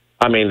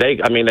 I mean, they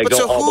go all the way back.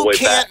 So who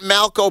can't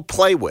Malco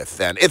play with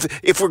then?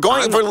 If we're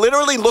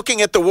literally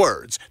looking at the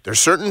words, there's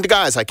certain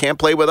guys I can't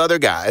play with other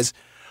guys.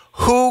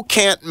 Who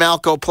can't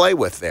Malco play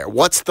with there?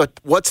 What's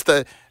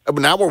the?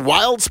 Now we're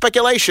wild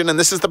speculation, and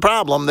this is the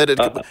problem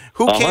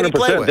who can't he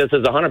play with? This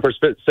is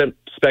 100%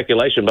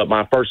 speculation, but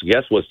my first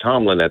guess was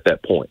Tomlin at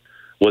that point.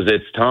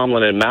 It's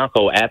Tomlin and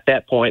Malco at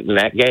that point in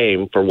that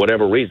game for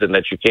whatever reason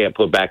that you can't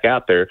put back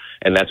out there,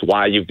 and that's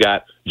why you've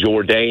got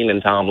Jourdain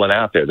and Tomlin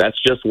out there. That's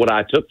just what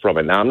I took from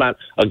it. Now,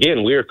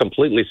 we are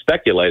completely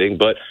speculating,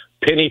 but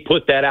Penny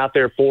put that out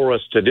there for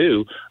us to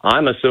do.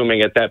 I'm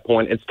assuming at that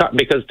point it's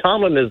because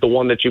Tomlin is the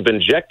one that you've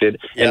injected,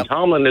 and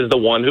Tomlin is the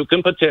one who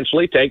can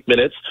potentially take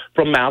minutes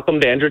from Malcolm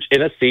Dandridge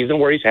in a season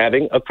where he's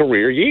having a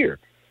career year,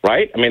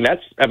 right?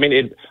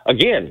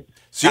 Again.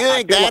 So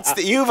you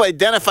think you've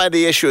identified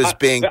the issue as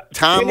being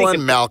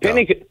Tomlin, Malcolm?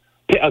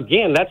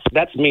 Again,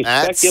 that's me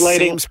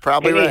speculating. Seems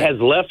probably Penny right. has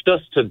left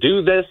us to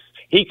do this.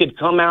 He could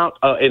come out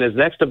in his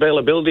next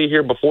availability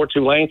here before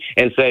Tulane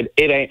and said,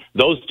 "It ain't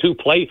those two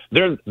play.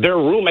 They're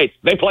roommates.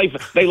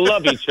 They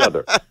love each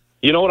other."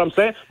 You know what I'm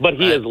saying? But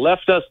he has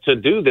left us to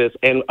do this.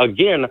 And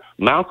again,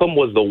 Malcolm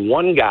was the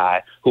one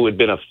guy who had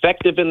been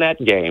effective in that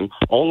game,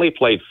 only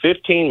played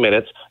 15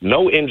 minutes,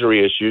 no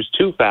injury issues,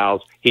 2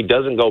 fouls. He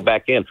doesn't go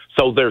back in.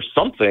 So there's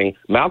something.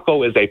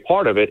 Malco is a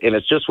part of it. And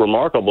it's just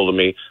remarkable to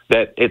me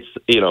that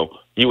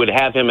you would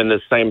have him in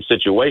this same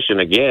situation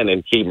again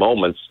in key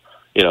moments,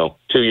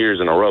 2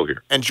 years in a row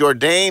here. And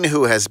Jourdain,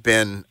 who has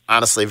been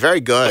honestly very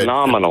good.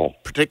 Phenomenal.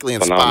 Particularly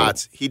in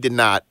spots, he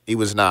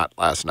was not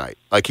last night.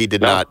 Like he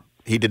did not.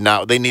 He did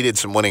not. They needed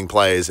some winning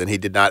plays, and he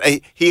did not.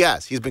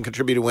 He's been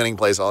contributing winning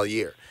plays all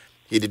year.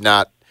 He did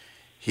not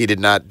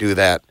do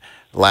that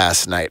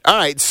last night. All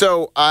right.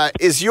 So,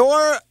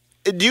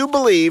 do you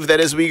believe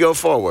that as we go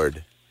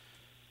forward,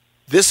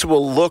 this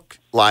will look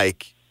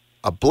like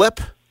a blip,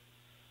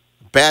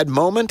 bad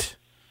moment,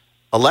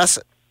 a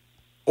lesson?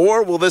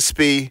 Or will this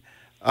be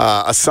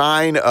a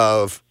sign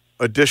of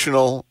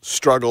additional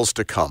struggles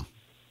to come?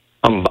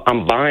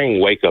 I'm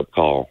buying wake-up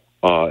call,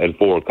 and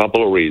for a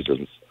couple of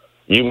reasons.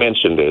 You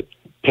mentioned it.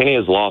 Penny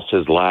has lost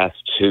his last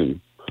two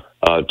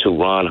to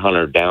Ron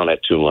Hunter down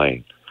at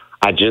Tulane.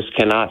 I just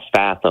cannot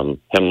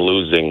fathom him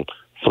losing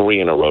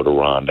 3 in a row to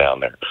Ron down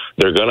there.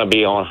 They're going to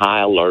be on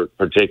high alert,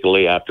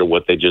 particularly after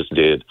what they just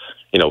did.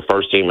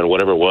 First team and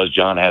whatever it was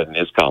John had in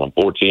his column,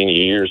 14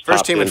 years.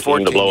 First team in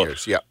 14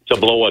 years, yeah. To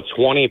blow a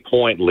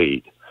 20-point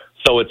lead.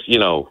 So it's,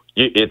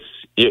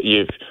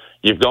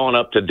 you've gone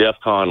up to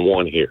DEFCON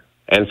 1 here.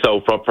 And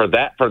so for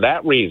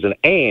that reason,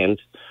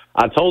 and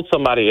I told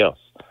somebody else,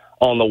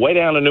 on the way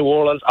down to New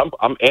Orleans,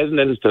 I'm editing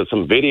into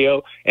some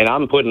video, and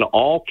I'm putting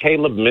all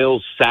Caleb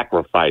Mills'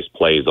 sacrifice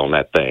plays on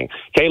that thing.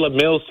 Caleb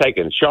Mills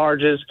taking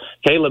charges,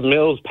 Caleb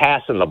Mills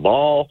passing the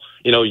ball.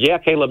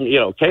 Caleb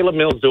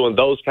Mills doing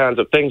those kinds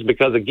of things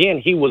because, again,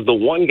 he was the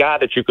one guy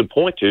that you could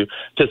point to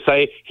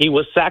say he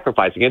was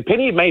sacrificing. And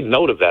Penny made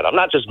note of that. I'm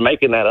not just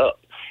making that up.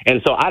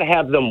 And so I'd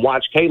have them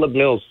watch Caleb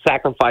Mills'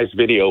 sacrifice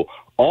video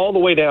all the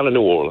way down to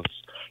New Orleans.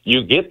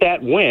 You get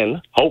that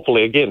win.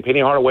 Hopefully, again,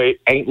 Penny Hardaway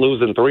ain't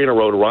losing 3 in a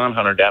row to Ron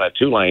Hunter down at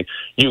Tulane.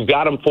 You've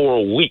got him for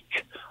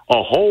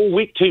a whole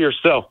week to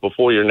yourself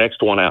before your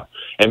next one out.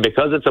 And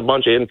because it's a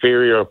bunch of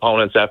inferior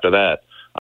opponents after that,